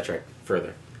we get sidetracked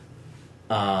further.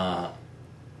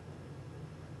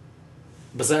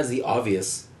 Besides the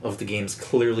obvious of the game's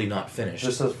clearly not finished,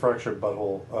 This says Fractured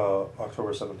Butthole,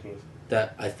 October 17th.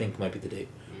 that I think might be the date.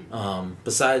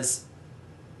 Besides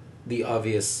the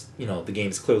obvious, the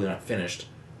game's clearly not finished,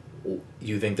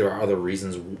 you think there are other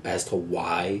reasons as to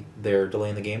why they're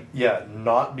delaying the game? Yeah,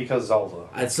 not because Zelda.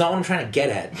 It's not what I'm trying to get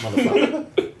at, motherfucker.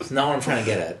 It's not what I'm trying to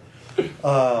get at.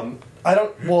 I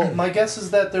don't. Well, my guess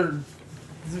is that they're.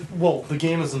 Well, the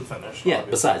game isn't finished. Yeah,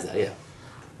 obviously. besides that, yeah.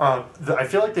 I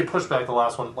feel like they pushed back the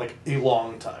last one like a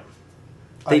long time.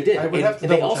 They did. I would And have to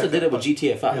they double also check did that, it with but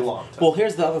GTA 5. a long time. Well,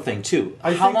 here's the other thing, too.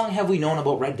 I How think- long have we known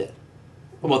about Red Dead?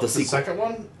 About the the sequel? second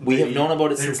one. We have known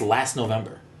about it they- since last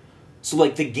November. So,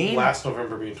 like, the game... last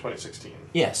November being 2016,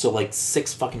 Yeah, so, like,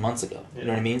 6 fucking months ago. You know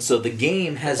Yeah. what I mean? So the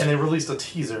game has... and they released a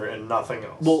teaser and nothing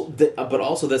else. Well, but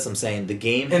also this I'm saying, the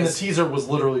game and the has... teaser was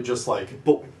literally just like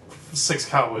But 6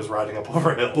 cowboys riding up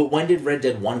over a hill. But when did Red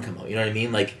Dead 1 come out? You know what I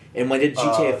mean? Like, and when did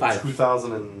GTA 5...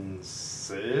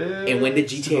 2006. And when did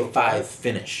GTA 5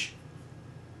 finish?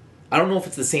 I don't know if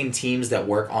it's the same teams that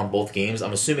work on both games.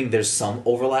 I'm assuming there's some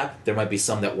overlap. There might be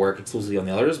some that work exclusively on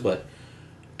the others, but...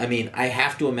 I mean, I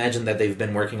have to imagine that they've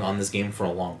been working on this game for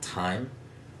a long time.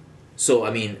 So,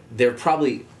 I mean, there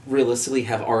probably realistically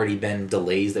have already been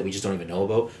delays that we just don't even know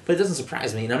about. But it doesn't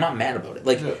surprise me, and I'm not mad about it.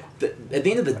 Like, Yeah. at the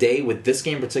end of the day, with this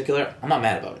game in particular, I'm not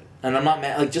mad about it. And I'm not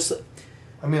mad, like, just...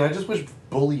 I mean, I just wish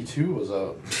Bully 2 was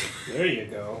out. There you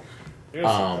go. There's a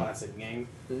classic game.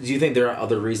 Do you think there are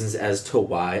other reasons as to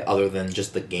why, other than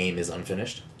just the game is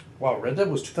unfinished? Wow, Red Dead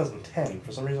was 2010.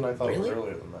 For some reason, I thought Really? it was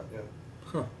earlier than that. Yeah.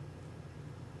 Huh.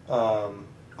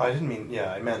 I didn't mean.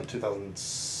 Yeah, I meant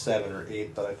 2007 or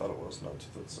 8 that I thought it was, not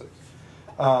 2006.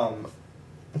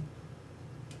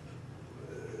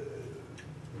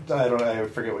 I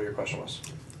forget what your question was.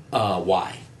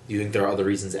 Why? Do you think there are other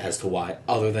reasons as to why,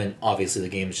 other than obviously the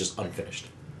game is just unfinished?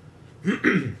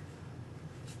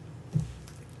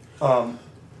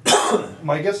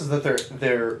 My guess is that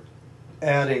they're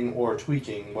adding or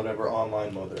tweaking whatever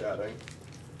online mode they're adding.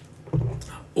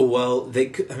 Well, they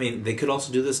could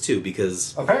also do this too,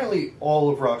 because Apparently, all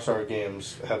of Rockstar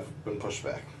games have been pushed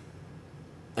back.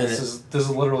 and This is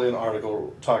literally an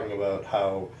article talking about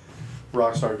how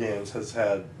Rockstar Games has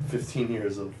had 15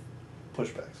 years of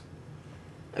pushbacks.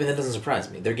 that doesn't surprise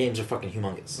me. Their games are fucking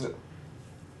humongous.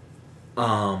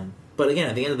 Yeah. But again,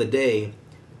 at the end of the day,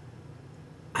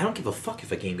 I don't give a fuck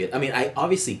if a game gets... I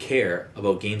obviously care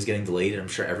about games getting delayed, and I'm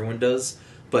sure everyone does,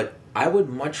 but I would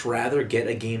much rather get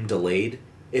a game delayed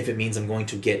if it means I'm going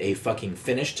to get a fucking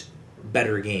finished,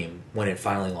 better game when it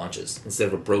finally launches, instead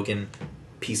of a broken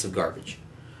piece of garbage.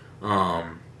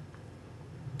 But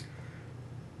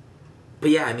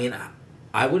yeah,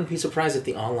 I wouldn't be surprised if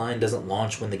the online doesn't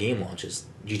launch when the game launches.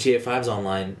 GTA 5's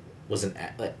online wasn't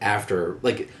after,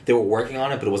 like, they were working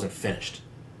on it, but it wasn't finished.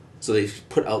 So they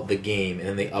put out the game, and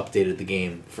then they updated the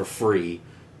game for free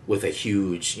with a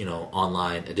huge,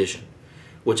 online edition.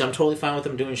 Which I'm totally fine with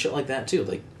them doing shit like that, too.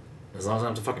 Like, as long as I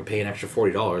don't have to fucking pay an extra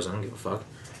 $40, I don't give a fuck.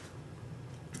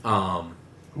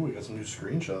 Ooh, we got some new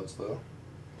screenshots, though.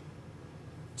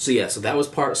 So yeah, so that was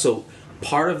part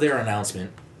of their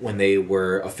announcement when they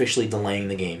were officially delaying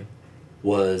the game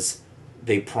was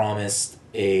they promised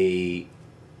a,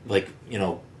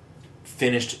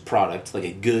 finished product, like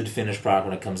a good finished product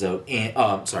when it comes out.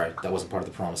 And sorry, that wasn't part of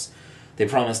the promise. They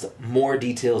promised more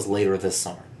details later this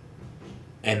summer,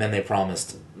 and then they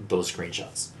promised those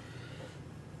screenshots.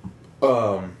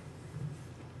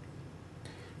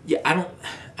 Yeah, I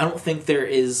don't think there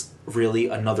is really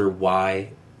another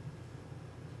why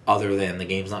other than the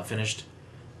game's not finished.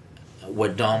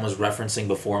 What Dom was referencing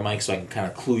before, Mike, so I can kind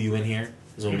of clue you in here,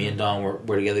 is when me and Dom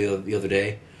were together the other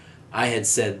day, I had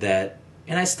said that,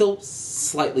 and I still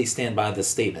slightly stand by this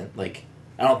statement, like,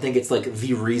 I don't think it's like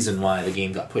the reason why the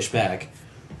game got pushed back,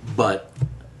 but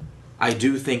I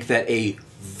do think that a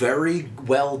very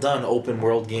well done open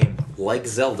world game like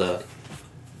Zelda,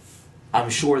 I'm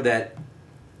sure that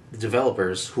the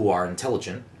developers who are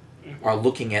intelligent are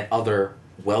looking at other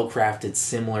well-crafted,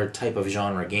 similar type of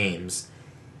genre games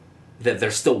that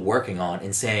they're still working on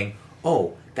and saying,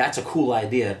 oh, that's a cool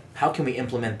idea. How can we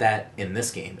implement that in this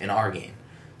game, in our game?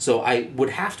 So I would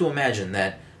have to imagine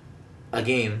that a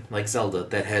game like Zelda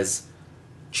that has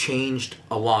changed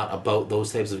a lot about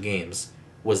those types of games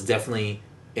was definitely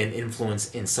an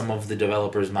influence in some of the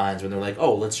developers' minds when they're like,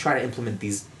 oh, let's try to implement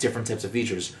these different types of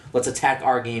features. Let's attack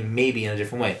our game maybe in a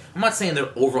different way. I'm not saying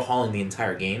they're overhauling the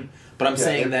entire game, but I'm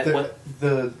saying that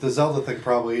the Zelda thing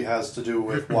probably has to do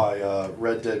with why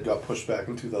Red Dead got pushed back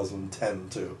in 2010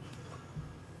 too.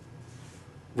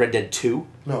 Red Dead 2?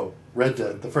 No, Red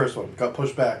Dead, the first one, got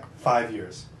pushed back 5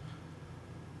 years.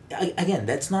 Again,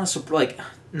 that's not a surprise. Like,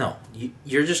 no,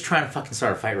 you're just trying to fucking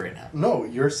start a fight right now. No,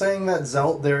 you're saying that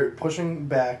they're pushing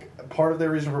back. Part of their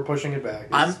reason for pushing it back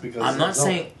is because I'm not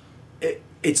saying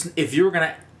it's if you were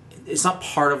gonna. It's not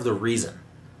part of the reason.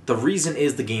 The reason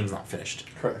is the game's not finished.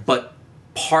 Correct. But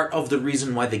part of the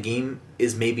reason why the game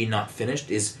is maybe not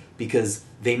finished is because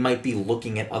they might be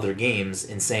looking at other games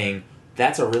and saying,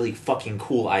 that's a really fucking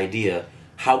cool idea.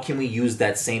 How can we use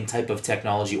that same type of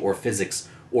technology or physics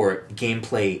or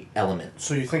gameplay element?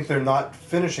 So you think they're not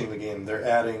finishing the game? They're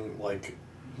adding like.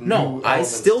 No, I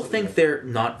still think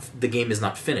the game is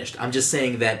not finished. I'm just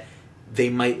saying that they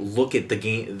might look at the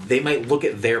game. They might look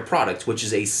at their product, which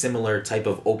is a similar type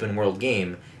of open world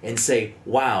game, and say,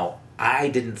 "Wow, I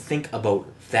didn't think about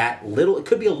that little. It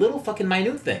could be a little fucking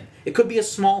minute thing. It could be a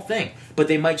small thing, but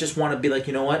they might just want to be like,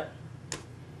 you know what."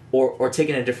 Or take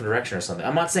it in a different direction or something.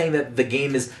 I'm not saying that the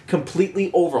game is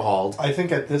completely overhauled. I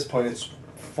think at this point it's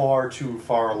far too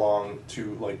far along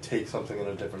to like take something in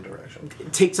a different direction.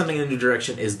 Take something in a new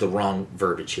direction is the wrong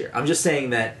verbiage here. I'm just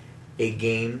saying that a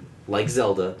game like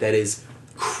Zelda that is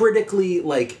critically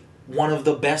like one of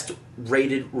the best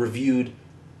rated, reviewed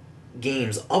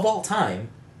games of all time,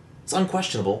 it's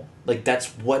unquestionable. Like that's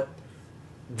what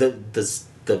the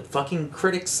fucking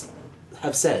critics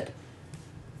have said.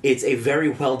 It's a very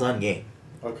well done game.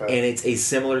 Okay. And it's a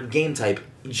similar game type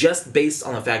just based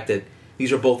on the fact that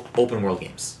these are both open world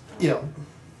games. Yeah.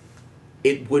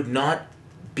 It would not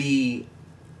be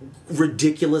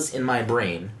ridiculous in my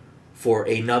brain for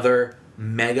another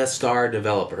mega star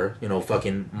developer,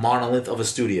 fucking monolith of a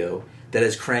studio that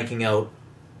is cranking out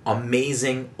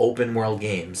amazing open world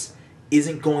games,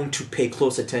 isn't going to pay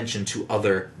close attention to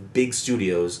other big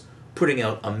studios putting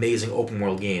out amazing open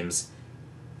world games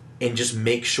and just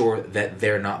make sure that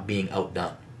they're not being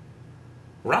outdone.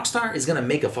 Rockstar is going to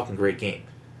make a fucking great game.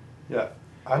 Yeah.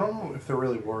 I don't know if they're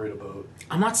really worried about...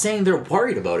 I'm not saying they're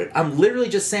worried about it. I'm literally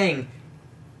just saying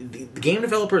the game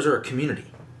developers are a community.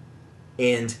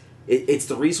 And it's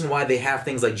the reason why they have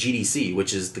things like GDC,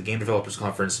 which is the Game Developers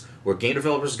Conference, where game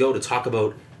developers go to talk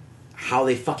about how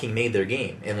they fucking made their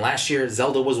game. And last year,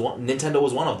 Nintendo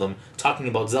was one of them, talking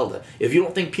about Zelda. If you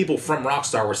don't think people from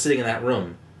Rockstar were sitting in that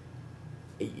room,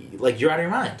 like, you're out of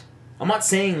your mind. I'm not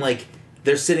saying, like,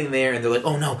 they're sitting there and they're like,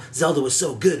 oh no, Zelda was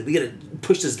so good, we gotta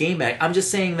push this game back. I'm just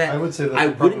saying that I would say that I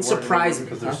wouldn't surprise me.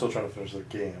 because they're still trying to finish their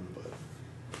game, but...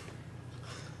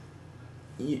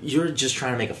 You're just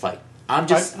trying to make a fight. I'm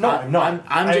just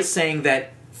saying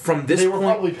that from this they point... were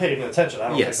probably paying attention. I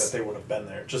don't Yes. think that they would have been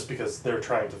there, just because they're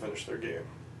trying to finish their game.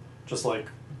 Just like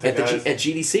at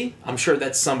GDC? I'm sure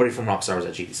that somebody from Rockstar was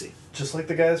at GDC. Just like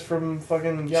the guys from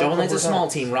fucking... Shovel Knight's a small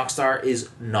team. Rockstar is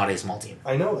not a small team.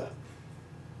 I know that.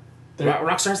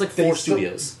 Rockstar's like they 4 still-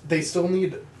 studios. They still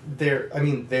need their. I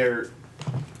mean, their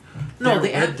No,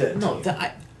 their Red Dead team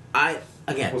I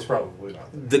again. was probably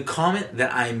not. The comment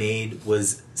that I made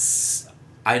was,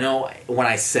 I know when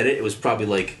I said it, it was probably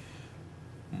like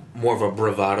more of a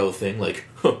bravado thing, like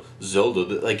huh, Zelda,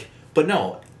 like. But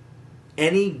no,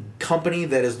 any company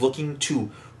that is looking to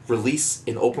release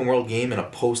an open world game in a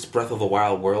post Breath of the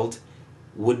Wild world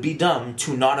would be dumb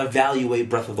to not evaluate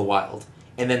Breath of the Wild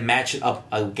and then match it up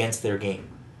against their game.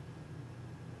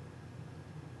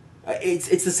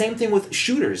 It's the same thing with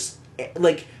shooters.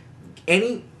 Like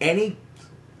any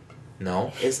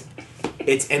no,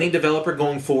 it's any developer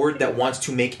going forward that wants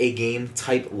to make a game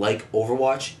type like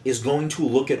Overwatch is going to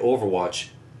look at Overwatch.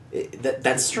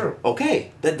 That's true.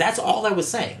 Okay, that's all I was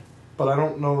saying. But I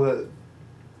don't know that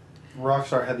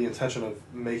Rockstar had the intention of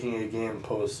making a game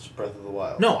post Breath of the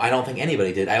Wild. No, I don't think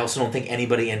anybody did. I also don't think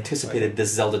anybody anticipated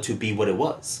this Zelda to be what it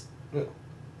was. Yeah.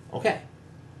 Okay.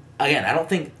 Again, I don't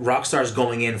think Rockstar's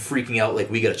going in freaking out like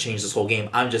we gotta change this whole game.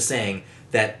 I'm just saying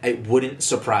that it wouldn't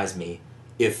surprise me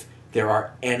if there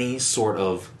are any sort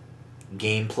of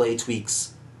gameplay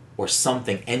tweaks or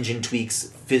something, engine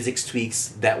tweaks, physics tweaks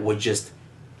that would just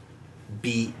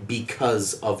be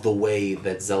because of the way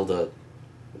that Zelda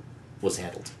was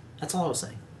handled. That's all I was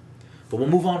saying. But we'll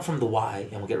move on from the why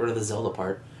and we'll get rid of the Zelda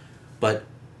part. But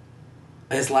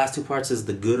I guess the last 2 parts is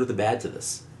the good or the bad to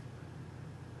this.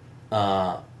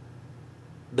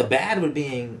 The bad would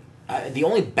being... the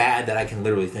only bad that I can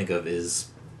literally think of is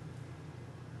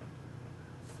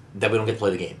that we don't get to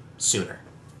play the game sooner.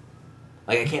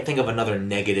 Like, I can't think of another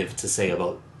negative to say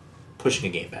about pushing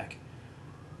a game back.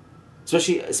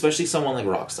 Especially someone like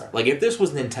Rockstar. Like, if this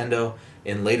was Nintendo,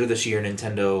 and later this year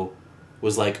Nintendo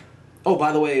was like, oh,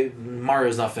 by the way,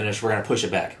 Mario's not finished, we're going to push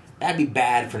it back. That'd be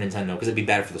bad for Nintendo, because it'd be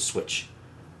bad for the Switch.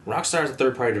 Rockstar is a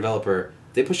third-party developer.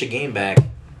 If they push a game back...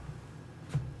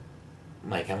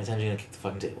 Mike, how many times are you going to kick the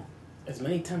fucking table? As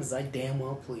many times as I damn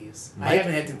well please. I Mike-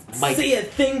 haven't had to Mike- say a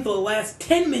thing for the last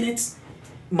 10 minutes.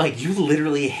 Mike, you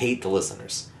literally hate the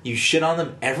listeners. You shit on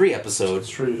them every episode. That's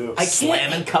true, you do. I can't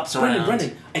Slamming cups Brennan, around.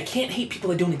 Brennan, I can't hate people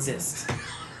that don't exist.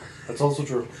 That's also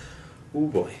true. Oh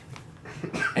boy.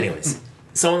 Anyways,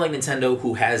 someone like Nintendo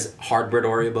who has hardware to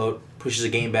worry about, pushes a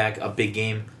game back, a big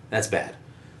game, that's bad.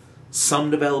 Some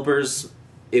developers,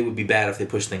 it would be bad if they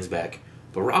push things back.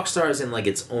 But Rockstar is in like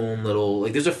its own little...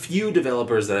 Like, there's a few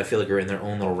developers that I feel like are in their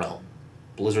own little realm.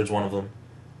 Blizzard's one of them.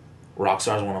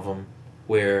 Rockstar's one of them.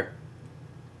 Where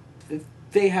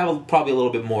they have probably a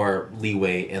little bit more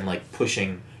leeway in like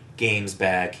pushing games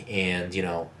back and, you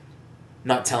know,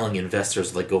 not telling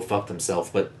investors like go fuck themselves,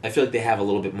 but I feel like they have a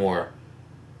little bit more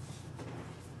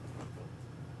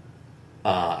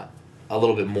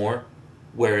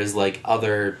whereas like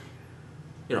other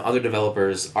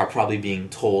developers are probably being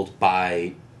told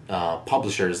by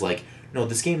publishers like, no,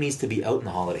 this game needs to be out in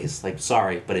the holidays. Like,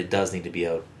 sorry, but it does need to be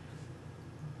out.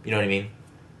 You know what I mean?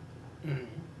 Mm.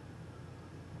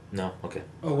 No? Okay.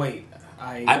 Oh, wait.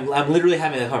 I'm literally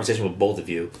having a conversation with both of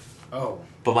you, Oh.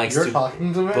 but Mike's You're too,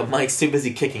 talking to me? but Mike's too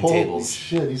busy kicking Holy tables.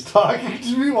 shit, he's talking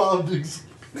to me while I'm doing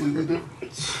completely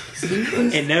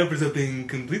different. And now for something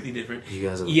completely different. You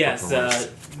guys are the Yes, fucking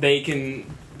worst. they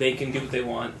can do what they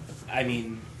want. I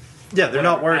mean, Yeah, they're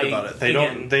not worried I- about it. They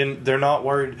again- don't. They're not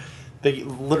worried. They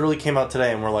literally came out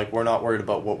today and were like, "We're not worried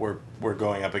about what we're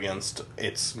going up against.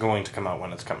 It's going to come out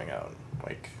when it's coming out."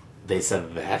 Like They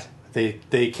said that.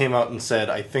 they came out and said,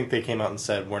 I think they came out and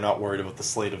said, "We're not worried about the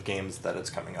slate of games that it's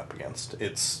coming up against.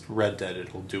 It's Red Dead.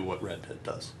 It'll do what Red Dead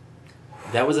does."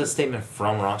 That was a statement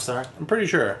from Rockstar? I'm pretty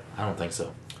sure. I don't think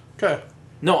so. Okay.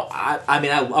 No, I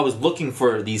mean, I was looking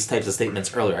for these types of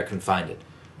statements earlier. I couldn't find it.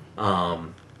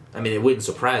 I mean, it wouldn't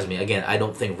surprise me. Again, I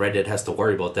don't think Red Dead has to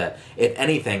worry about that. If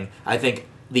anything, I think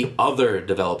the other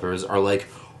developers are like,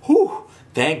 whew,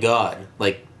 thank God.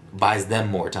 Like, buys them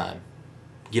more time.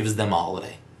 Gives them a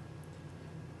holiday.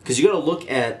 Because you gotta look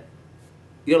at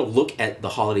the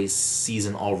holiday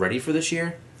season already for this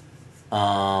year.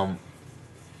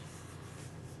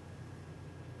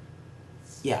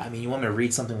 Yeah, I mean, you want me to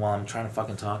read something while I'm trying to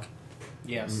fucking talk?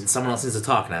 yes. Someone else needs to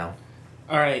talk now.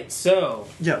 All right, so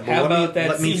Yeah, but how let me- about that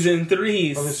let me- season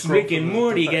 3 let me scroll Rick and through the-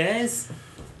 Morty, guys?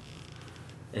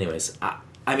 Anyways,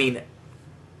 I mean,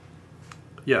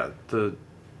 Yeah.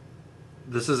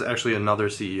 This is actually another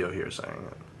CEO here saying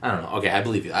it. I don't know. Okay, I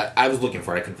believe you. I was looking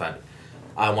for it. I couldn't find it.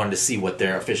 I wanted to see what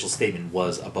their official statement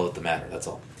was about the matter. That's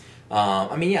all.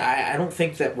 I mean, yeah, I don't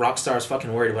think that Rockstar is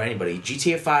fucking worried about anybody.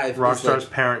 GTA 5 Rockstar's is like,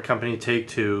 parent company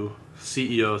Take-Two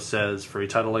CEO says, "For a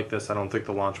title like this, I don't think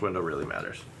the launch window really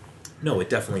matters." no, it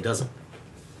definitely doesn't.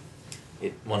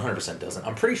 It 100% doesn't.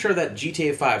 I'm pretty sure that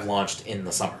GTA 5 launched in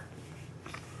the summer.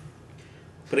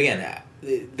 But again,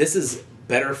 this is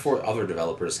better for other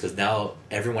developers because now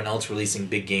everyone else releasing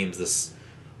big games this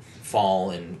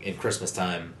fall and Christmas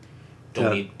time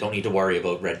don't need to worry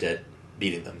about Red Dead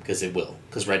beating them because it will.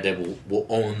 Because Red Dead will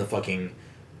own the fucking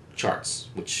charts,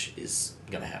 which is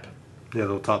gonna happen. Yeah,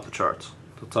 they'll top the charts.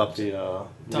 They'll top the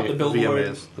billboard.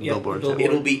 VMAs, the Yeah, billboard. billboard.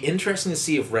 It'll be interesting to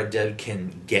see if Red Dead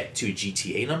can get to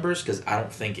GTA numbers because I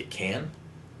don't think it can.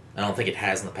 I don't think it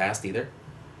has in the past either.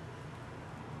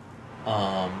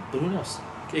 But who knows?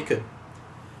 It could.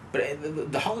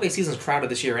 But the holiday season's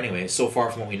crowded this year anyway. So far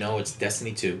from what we know, it's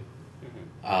Destiny 2,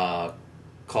 Call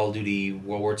of Duty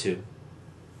World War 2,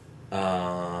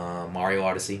 Mario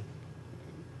Odyssey,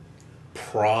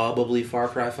 probably Far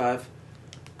Cry 5.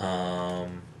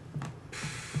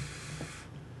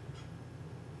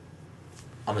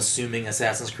 I'm assuming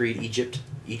Assassin's Creed Egypt.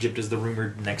 Egypt is the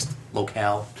rumored next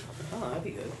locale. Oh, that'd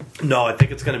be good. No, I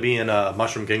think it's going to be in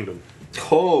Mushroom Kingdom.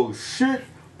 Oh shit!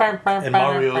 And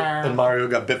Mario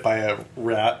got bit by a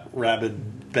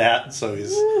rabid bat, so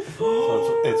it's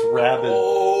rabid.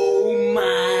 Oh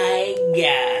my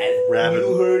god! Rabid.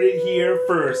 You heard it here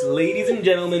first, ladies and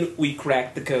gentlemen. We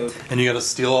cracked the code. And you got to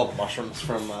steal all the mushrooms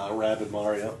from Rabid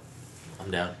Mario. I'm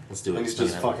down. Let's do it. And he's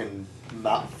just fucking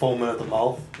not foaming at the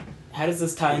mouth. How does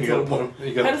this tie You into?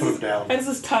 gotta put him down. How does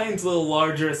this tie into the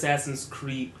larger Assassin's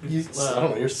Creed? I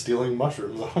don't know. You're stealing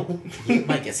mushrooms.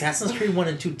 Mike, Assassin's Creed 1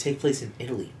 and 2 take place in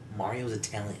Italy. Mario's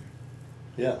Italian.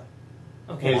 Yeah.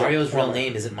 Okay. Mario's real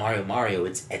name isn't Mario Mario,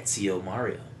 it's Ezio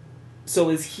Mario. So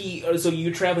is he? So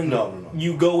you're traveling? No.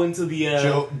 You go into the.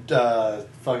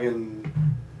 Fucking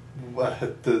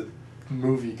the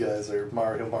movie guys are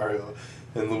Mario,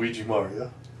 and Luigi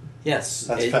Mario. Yes.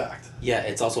 That's fact. Yeah,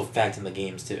 it's also fact in the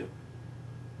games too.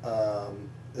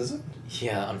 Is it?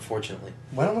 Yeah, unfortunately.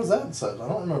 When was that said? I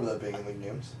don't remember that being in the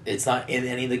games. It's not in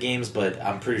any of the games, but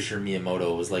I'm pretty sure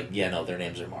Miyamoto was like, yeah, no, their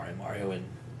names are Mario and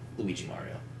Luigi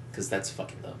Mario. Because that's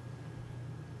fucking dumb.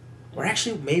 Or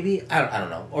actually, maybe, I don't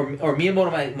know. Or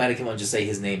Miyamoto might have come out and just say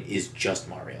his name is just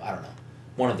Mario. I don't know.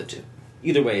 One of the two.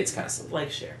 Either way, it's kind of silly.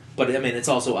 Like Cher. But, I mean, it's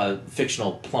also a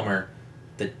fictional plumber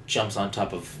that jumps on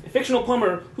top of... A fictional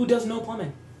plumber who does no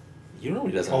plumbing. You know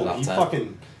what he does all the he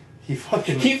time. He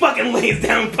fucking lays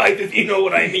down pipe, if you know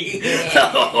what I mean.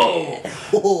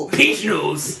 Oh, Peach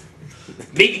knows.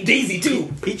 Baby Daisy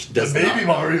too. Peach does the not. baby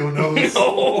Mario knows. He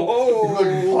Oh,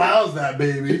 fucking plows that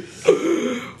baby.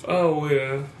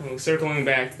 yeah. Oh, circling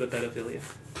back to the pedophilia.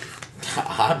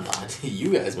 I'm not.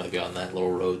 You guys might be on that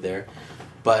little road there.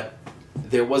 But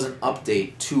there was an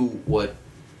update to what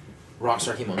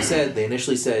Rockstar came out and said. They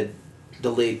initially said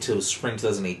delayed to spring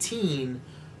 2018,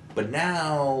 but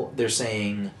now they're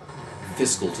saying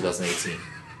fiscal 2018.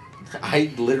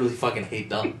 I literally fucking hate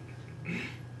dumb.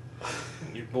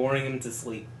 You're boring him to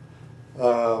sleep.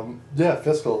 Yeah,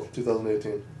 fiscal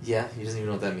 2018. Yeah, he doesn't even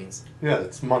know what that means. Yeah,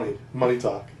 it's money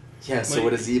talk. Yeah, so Money- what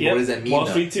does yep. that mean? Wall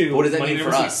though? Street 2. What does that Money mean for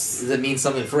never us? sleeps. Does that mean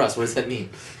something for us? What does that mean?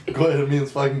 It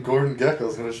means fucking Gordon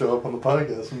Gekko's gonna show up on the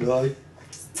podcast and be like,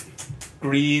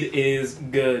 Greed is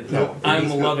good. No, it I'm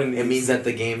is good. loving these. It means that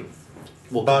the game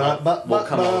will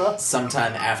come out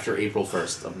sometime after April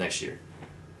 1st of next year.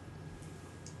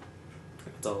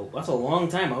 That's a long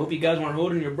time. I hope you guys weren't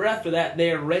holding your breath for that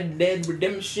there Red Dead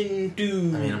Redemption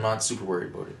 2. I mean, I'm not super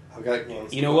worried about it. I've got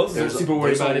games. You know what? There's super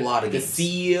worried a about it. lot of The games.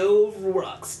 CEO of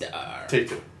Rockstar.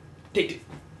 Take-Two. Take-Two.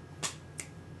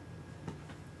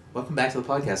 Welcome back to the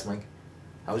podcast, Mike.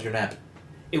 How was your nap?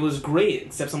 It was great,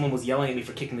 except someone was yelling at me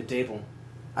for kicking the table.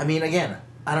 I mean, again,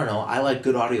 I don't know. I like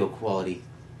good audio quality.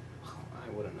 I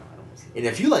wouldn't know. I don't listen. And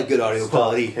if you like good audio Stop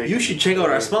quality, kicking you should check out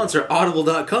our sponsor,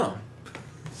 Audible.com.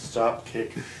 Stop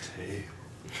kicking tape.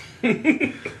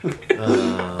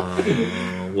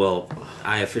 Well,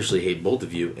 I officially hate both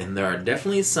of you, and there are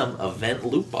definitely some event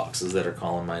loot boxes that are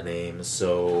calling my name,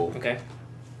 so... Okay.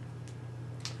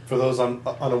 For those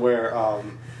unaware,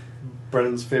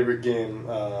 Brendan's favorite game,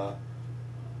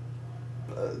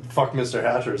 Fuck Mr.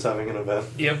 Hatcher, is having an event.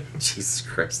 Yep. Jesus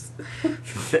Christ.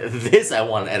 This I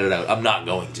want to edit out. I'm not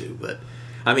going to, but...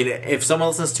 I mean, if someone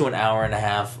listens to an hour and a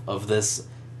half of this,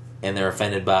 and they're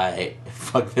offended by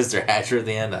Fuck Mr. Hatcher at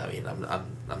the end, I mean, I'm not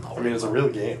I mean, it's a real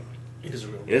game. It is a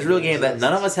real. It is a real game that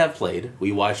none of us have played.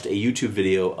 We watched a YouTube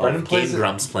video Brendan of plays Game it.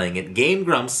 Grumps playing it. Game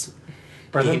Grumps.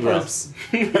 Brendan Game plays, Grumps.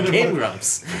 Game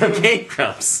Grumps. Game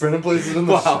Grumps. Brendan plays it in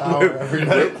the Wow, shower every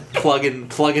we're night.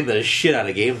 plugging the shit out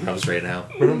of Game Grumps right now.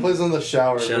 Brendan plays in the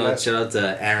shower every night. Shout out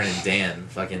to Aaron and Dan,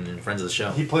 fucking friends of the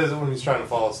show. He plays it when he's trying to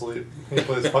fall asleep. He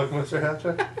plays Fuck Mr.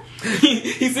 Hatcher.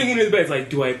 He's singing in his bed. It's like,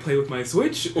 do I play with my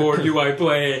Switch or do I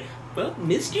play, well,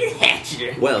 Mr.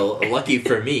 Hatcher? Well, lucky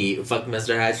for me, Fuck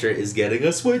Mr. Hatcher is getting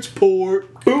a Switch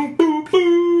port. Boom, boom,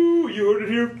 boom. You you heard it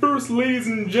here first, ladies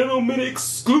and gentlemen.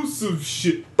 Exclusive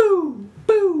shit. Boo!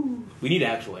 Boo! We need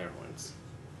actual air horns.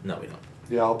 No, we don't.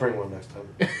 Yeah, I'll bring one next time.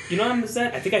 You know what I'm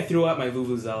upset? I think I threw out my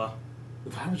Vuvuzela.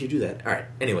 Why would you do that? All right.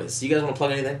 Anyways, you guys want to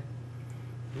plug anything?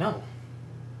 No.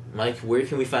 Mike, where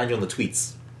can we find you on the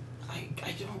tweets?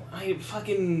 I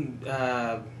fucking,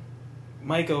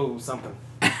 Myco something.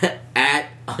 At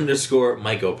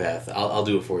 _Mycopath. I'll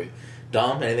do it for you.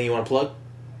 Dom, anything you want to plug?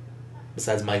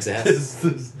 Besides Mike's ass?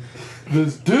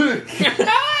 This dick!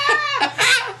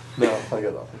 No, I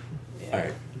got nothing. All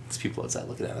right. There's people outside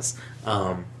looking at us.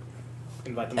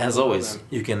 Invite them As to the always, program.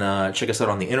 you can check us out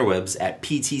on the interwebs at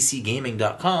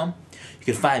ptcgaming.com. You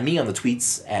can find me on the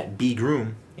tweets at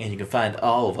bgroom, and you can find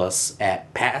all of us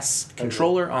at Pass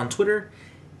Controller on Twitter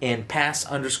and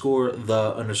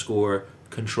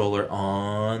Pass_the_controller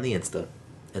on the Insta.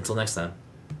 Until next time.